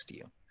person next to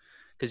you,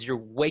 because you're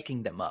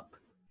waking them up.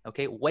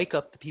 Okay? Wake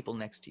up the people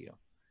next to you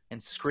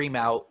and scream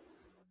out,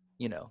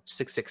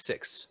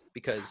 666,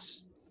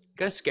 because you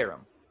got to scare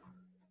them.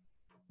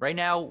 Right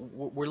now,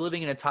 we're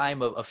living in a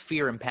time of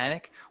fear and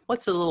panic.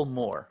 What's a little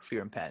more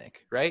fear and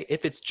panic, right?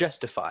 If it's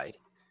justified,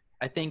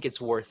 I think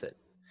it's worth it.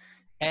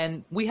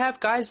 And we have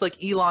guys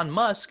like Elon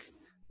Musk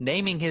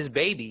naming his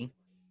baby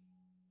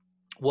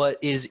what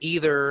is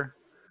either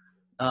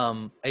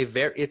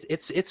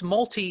it's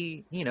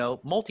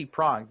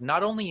multi-pronged.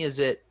 Not only is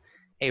it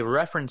a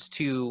reference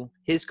to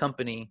his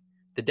company,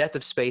 the death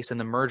of space and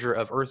the merger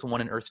of Earth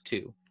 1 and Earth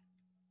 2,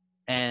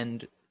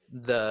 and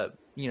the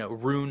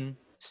rune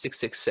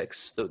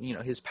 666,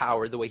 his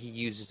power, the way he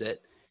uses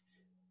it.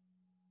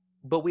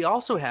 But we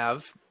also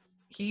have,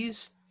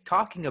 he's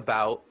talking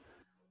about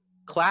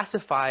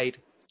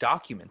classified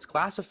documents,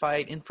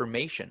 classified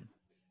information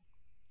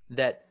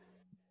that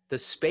the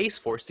Space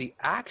Force, the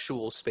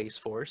actual Space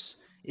Force,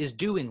 is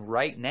doing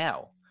right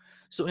now.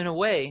 So in a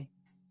way,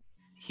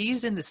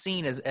 he's in the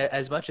scene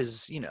as much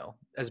as,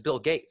 as Bill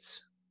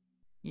Gates.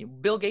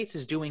 Bill Gates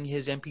is doing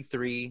his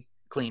MP3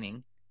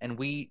 cleaning, and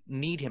we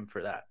need him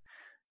for that.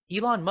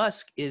 Elon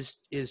Musk is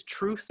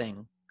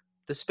truthing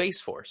the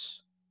Space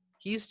Force.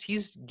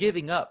 He's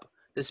giving up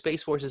the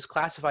Space Force's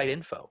classified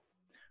info,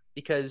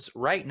 because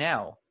right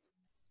now,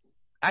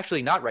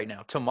 actually not right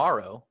now,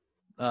 tomorrow,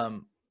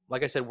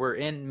 like I said, we're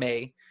in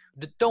May.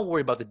 Don't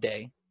worry about the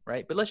day,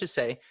 right? But let's just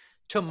say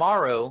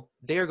tomorrow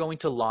they are going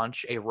to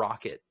launch a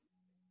rocket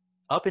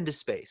up into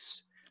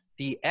space.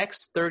 The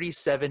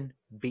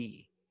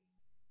X-37B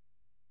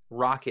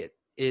rocket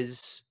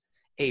is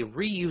a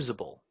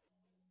reusable,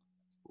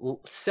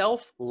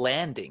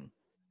 self-landing.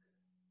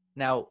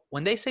 Now,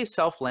 when they say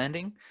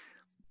self-landing,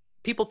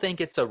 people think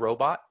it's a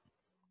robot.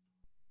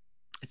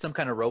 It's some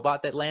kind of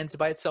robot that lands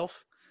by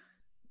itself.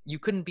 You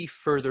couldn't be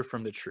further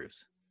from the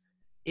truth.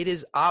 It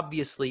is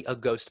obviously a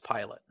ghost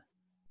pilot.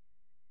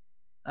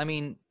 I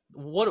mean,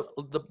 what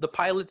the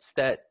pilots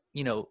that,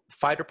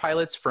 fighter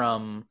pilots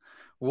from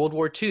World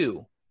War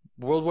II,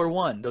 World War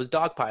I, those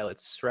dog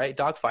pilots, right?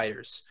 Dog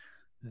fighters.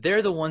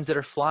 They're the ones that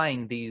are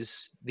flying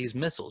these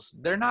missiles.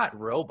 They're not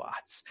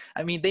robots.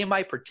 I mean, they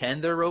might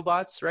pretend they're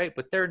robots, right?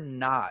 But they're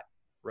not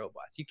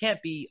robots. You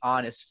can't be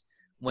honest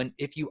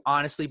if you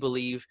honestly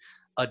believe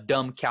a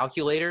dumb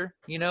calculator,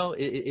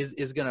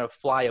 is going to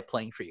fly a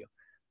plane for you.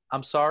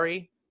 I'm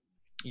sorry,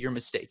 you're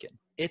mistaken.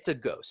 It's a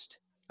ghost,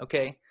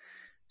 okay?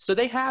 So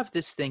they have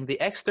this thing, the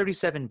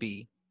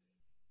X-37B,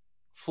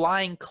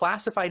 flying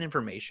classified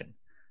information.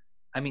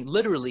 I mean,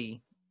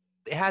 literally,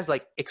 it has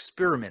like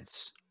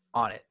experiments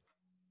on it.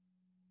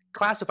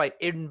 Classified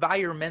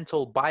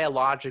environmental,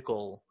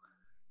 biological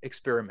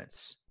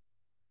experiments.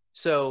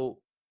 So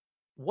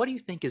what do you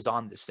think is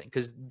on this thing?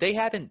 Because they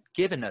haven't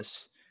given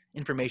us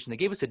information. They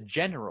gave us a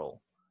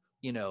general,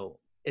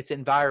 it's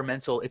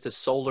environmental, it's a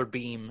solar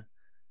beam,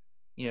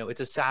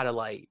 it's a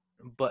satellite.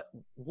 But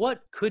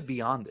what could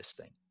be on this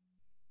thing?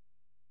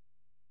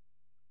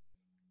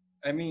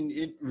 I mean,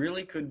 it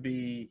really could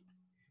be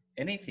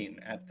anything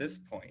at this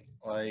point.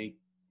 Like,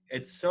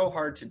 it's so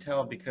hard to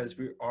tell because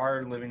we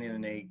are living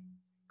in a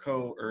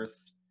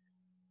Earth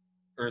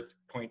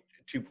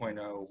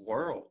 2.0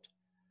 world.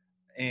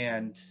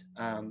 And,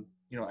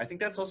 I think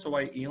that's also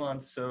why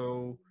Elon's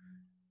so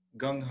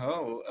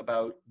gung-ho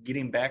about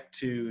getting back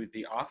to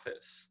the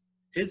office,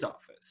 his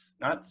office.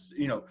 Not,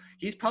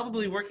 he's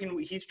probably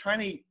he's trying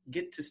to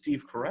get to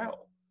Steve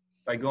Carell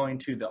by going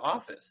to the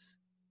office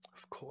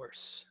Of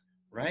course.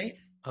 right?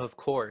 Of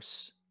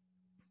course.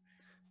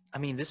 I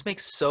mean, this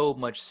makes so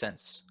much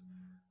sense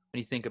when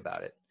you think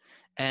about it.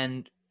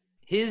 And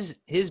his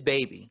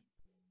baby,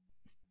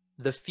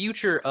 the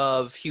future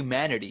of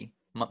humanity,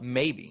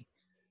 maybe,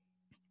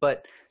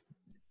 but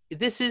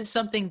this is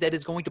something that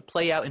is going to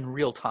play out in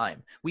real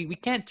time. We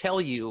can't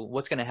tell you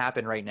what's going to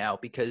happen right now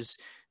because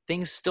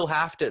things still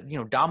have to,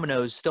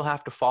 dominoes still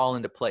have to fall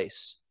into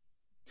place.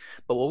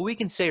 But what we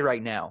can say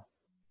right now,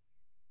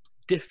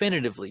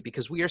 definitively,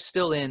 because we are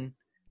still in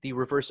the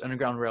reverse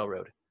Underground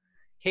Railroad,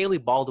 Haley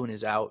Baldwin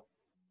is out,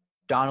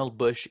 Donald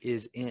Bush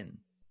is in.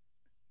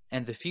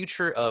 And the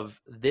future of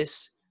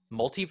this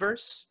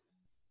multiverse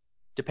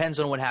depends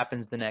on what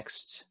happens the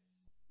next,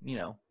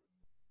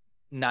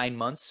 9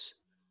 months,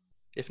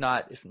 if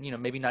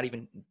maybe not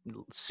even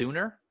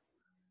sooner.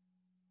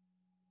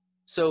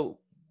 So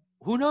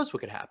who knows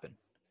what could happen?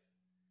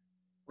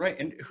 Right.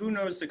 And who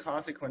knows the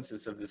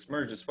consequences of this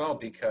merge as well?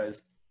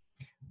 Because,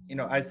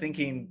 I was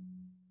thinking,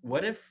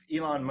 what if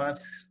Elon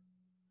Musk's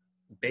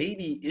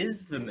baby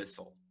is the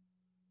missile?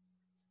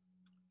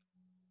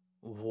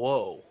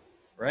 Whoa.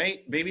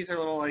 Right? Babies are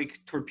little like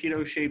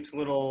torpedo-shaped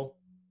little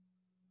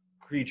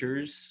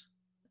creatures.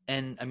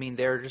 And I mean,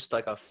 they're just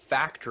like a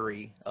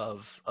factory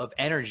of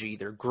energy.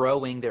 They're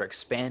growing, they're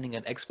expanding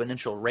at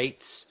exponential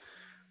rates,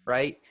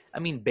 right? I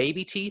mean,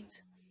 baby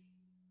teeth.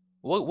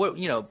 What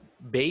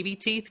baby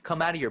teeth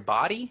come out of your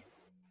body?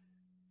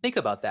 Think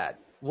about that.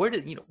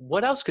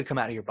 What else could come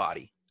out of your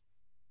body?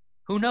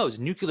 Who knows?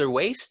 Nuclear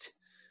waste?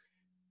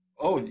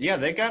 Oh, yeah,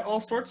 they got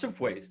all sorts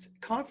of waste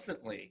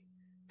constantly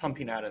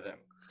pumping out of them.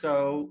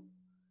 So,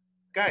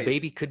 The guys,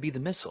 baby could be the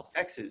missile.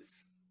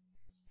 X's.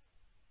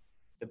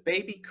 The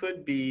baby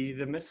could be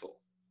the missile.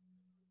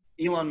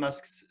 Elon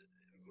Musk's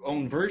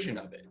own version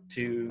of it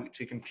to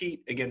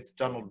compete against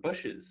Donald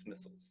Bush's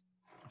missiles.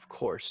 Of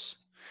course.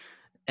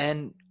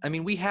 And I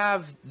mean, we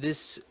have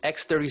this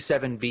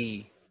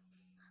X-37B,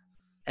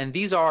 and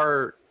these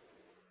are,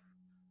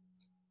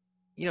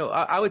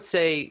 I would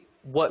say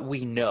what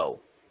we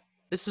know.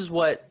 This is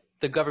what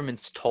the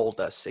government's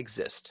told us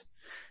exist.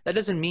 That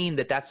doesn't mean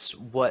that that's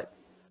what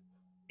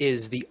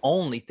is the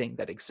only thing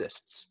that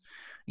exists.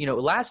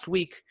 Last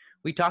week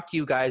we talked to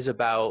you guys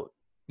about,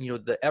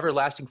 the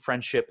everlasting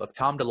friendship of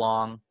Tom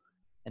DeLonge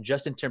and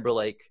Justin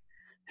Timberlake,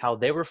 how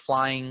they were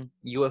flying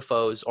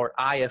UFOs or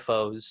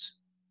IFOs,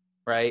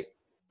 right?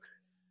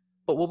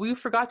 But what we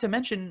forgot to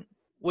mention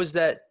was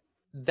that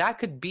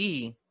could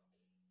be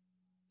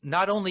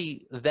not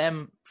only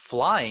them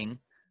flying,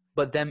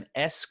 but them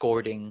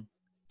escorting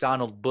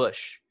Donald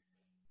Bush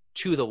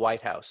to the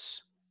White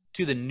House,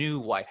 to the new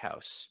White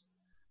House.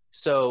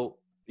 So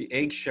the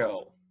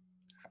eggshell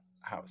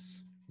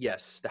house.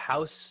 Yes, the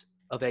House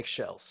of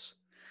Eggshells.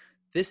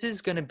 This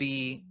is going to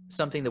be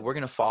something that we're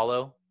going to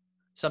follow,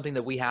 something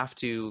that we have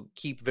to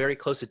keep very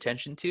close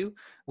attention to.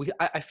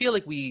 I feel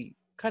like we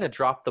kind of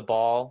dropped the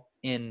ball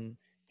in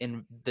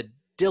the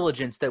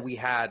diligence that we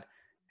had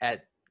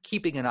at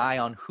keeping an eye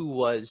on who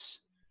was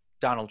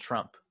Donald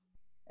Trump.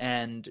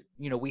 And,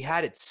 we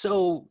had it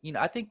so,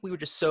 I think we were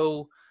just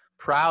so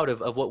proud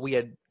of what we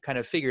had kind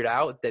of figured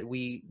out that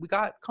we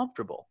got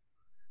comfortable.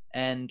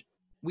 And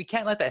we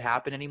can't let that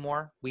happen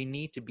anymore. We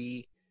need to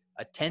be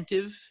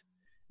attentive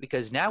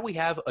because now we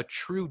have a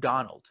true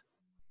Donald,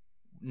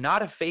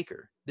 not a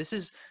faker. This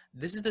is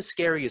the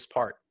scariest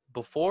part.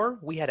 Before,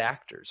 we had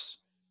actors,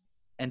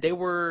 and they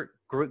were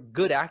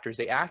good actors.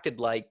 They acted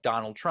like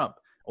Donald Trump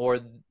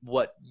or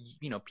what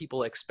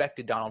people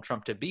expected Donald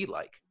Trump to be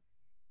like.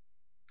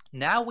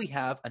 Now we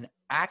have an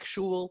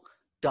actual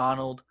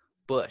Donald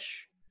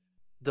Bush.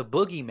 The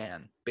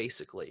boogeyman,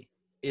 basically,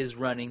 is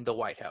running the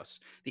White House,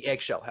 the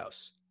eggshell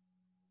house.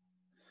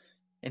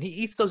 And he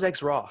eats those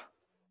eggs raw.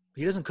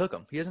 He doesn't cook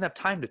them. He doesn't have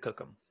time to cook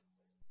them.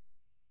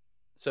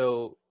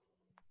 So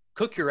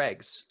cook your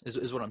eggs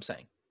is what I'm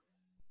saying.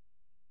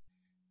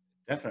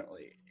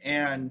 Definitely.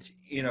 And,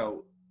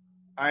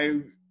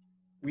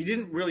 we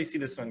didn't really see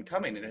this one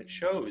coming, and it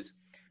shows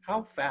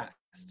how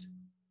fast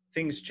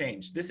things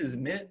change. This is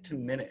minute to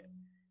minute,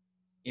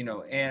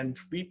 and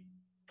we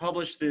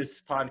publish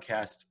this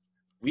podcast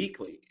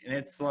weekly, and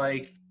it's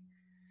like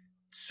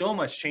so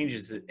much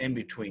changes in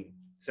between.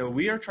 So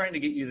we are trying to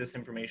get you this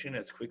information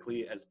as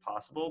quickly as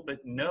possible,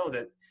 but know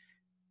that,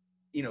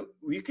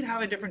 we could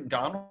have a different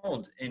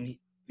Donald in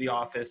the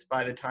office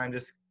by the time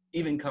this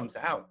even comes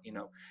out.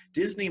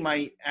 Disney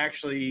might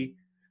actually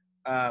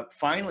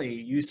finally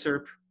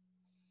usurp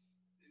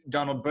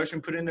Donald Bush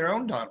and put in their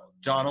own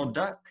Donald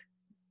Duck.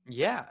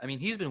 Yeah, I mean,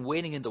 he's been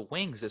waiting in the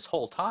wings this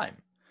whole time.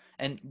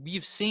 And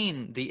you've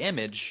seen the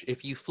image.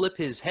 If you flip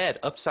his head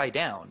upside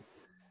down,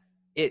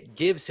 it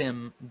gives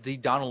him the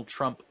Donald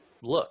Trump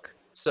look.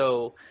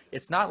 So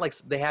it's not like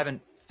they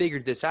haven't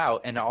figured this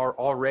out and are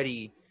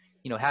already,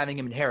 having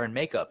him in hair and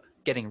makeup,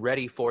 getting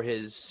ready for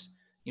his,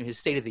 his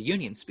State of the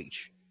Union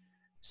speech.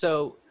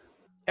 So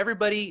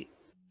everybody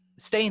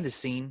stay in the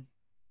scene.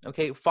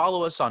 Okay.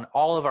 Follow us on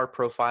all of our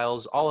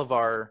profiles, all of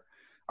our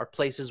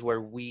places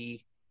where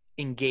we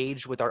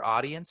engage with our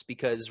audience,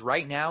 because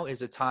right now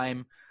is a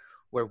time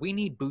where we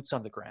need boots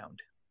on the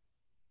ground.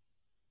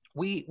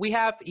 we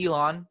have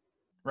Elon,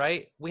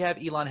 right? We have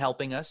Elon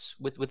helping us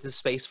with the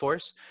Space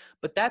Force,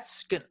 but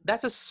that's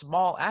a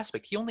small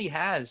aspect. He only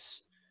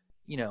has,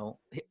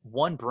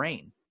 one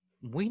brain.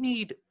 We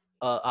need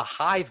a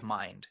hive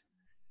mind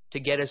to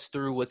get us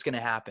through what's going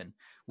to happen.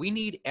 We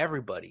need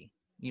everybody,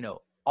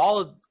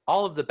 all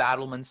of the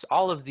battlements,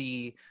 all of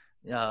the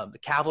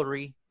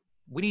cavalry.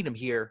 We need them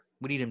here.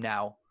 We need them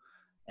now,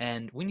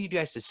 and we need you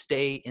guys to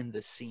stay in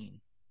the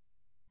scene.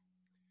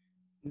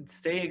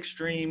 Stay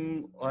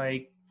extreme.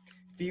 Like,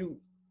 if you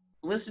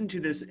listen to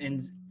this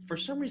and for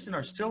some reason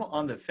are still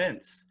on the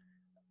fence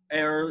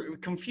or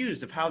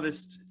confused of how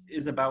this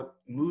is about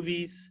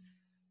movies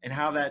and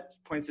how that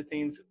points to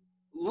things,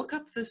 look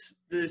up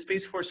the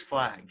Space Force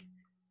flag.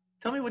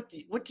 Tell me what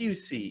do you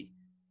see?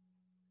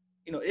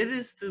 It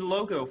is the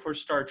logo for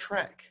Star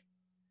Trek.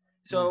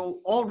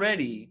 So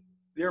already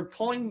they're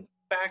pulling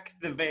back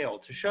the veil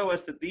to show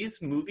us that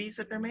these movies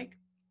that they make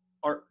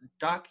are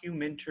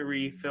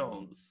documentary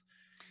films.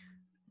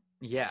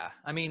 Yeah,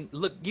 I mean,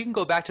 look, you can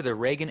go back to the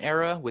Reagan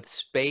era with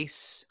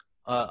Star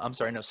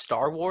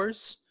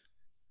Wars.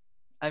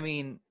 I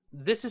mean,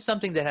 this is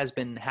something that has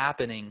been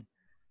happening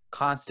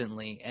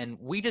constantly, and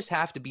we just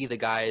have to be the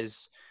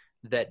guys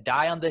that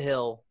die on the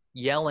hill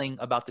yelling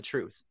about the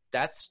truth.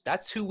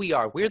 That's who we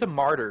are. We're the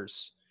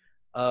martyrs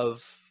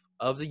of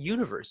the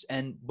universe,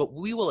 but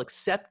we will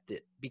accept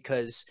it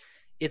because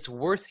it's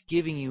worth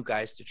giving you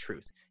guys the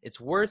truth.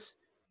 It's worth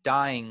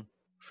dying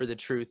for the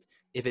truth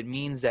if it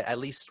means that at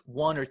least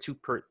one or two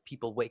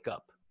people wake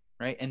up,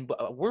 right? And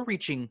we're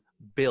reaching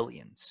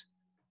billions.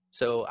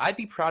 So I'd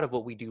be proud of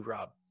what we do,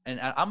 Rob. And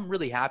I'm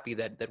really happy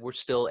that we're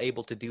still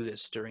able to do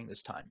this during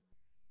this time.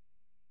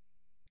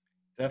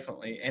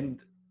 Definitely.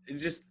 And it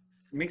just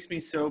makes me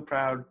so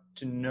proud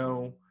to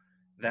know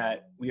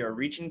that we are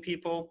reaching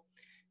people.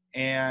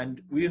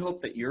 And we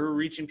hope that you're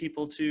reaching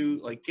people to,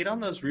 like, get on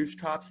those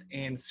rooftops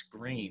and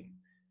scream.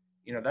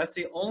 That's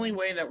the only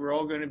way that we're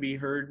all going to be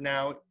heard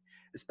now,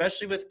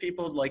 especially with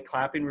people like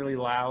clapping really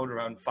loud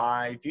around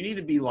 5. You need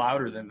to be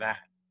louder than that.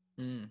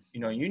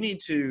 You need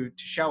to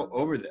shout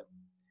over them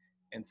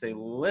and say,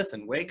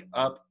 listen, wake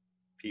up,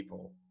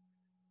 people.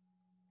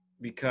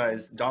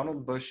 Because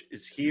Donald Bush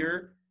is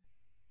here.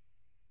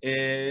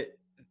 It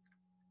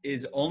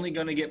is only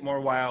going to get more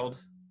wild.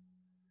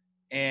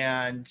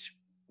 And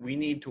we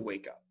need to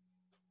wake up.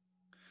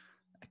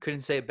 I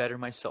couldn't say it better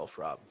myself,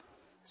 Rob.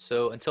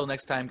 So until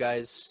next time,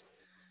 guys,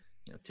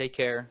 take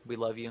care. We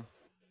love you.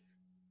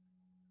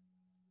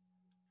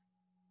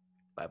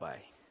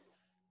 Bye-bye.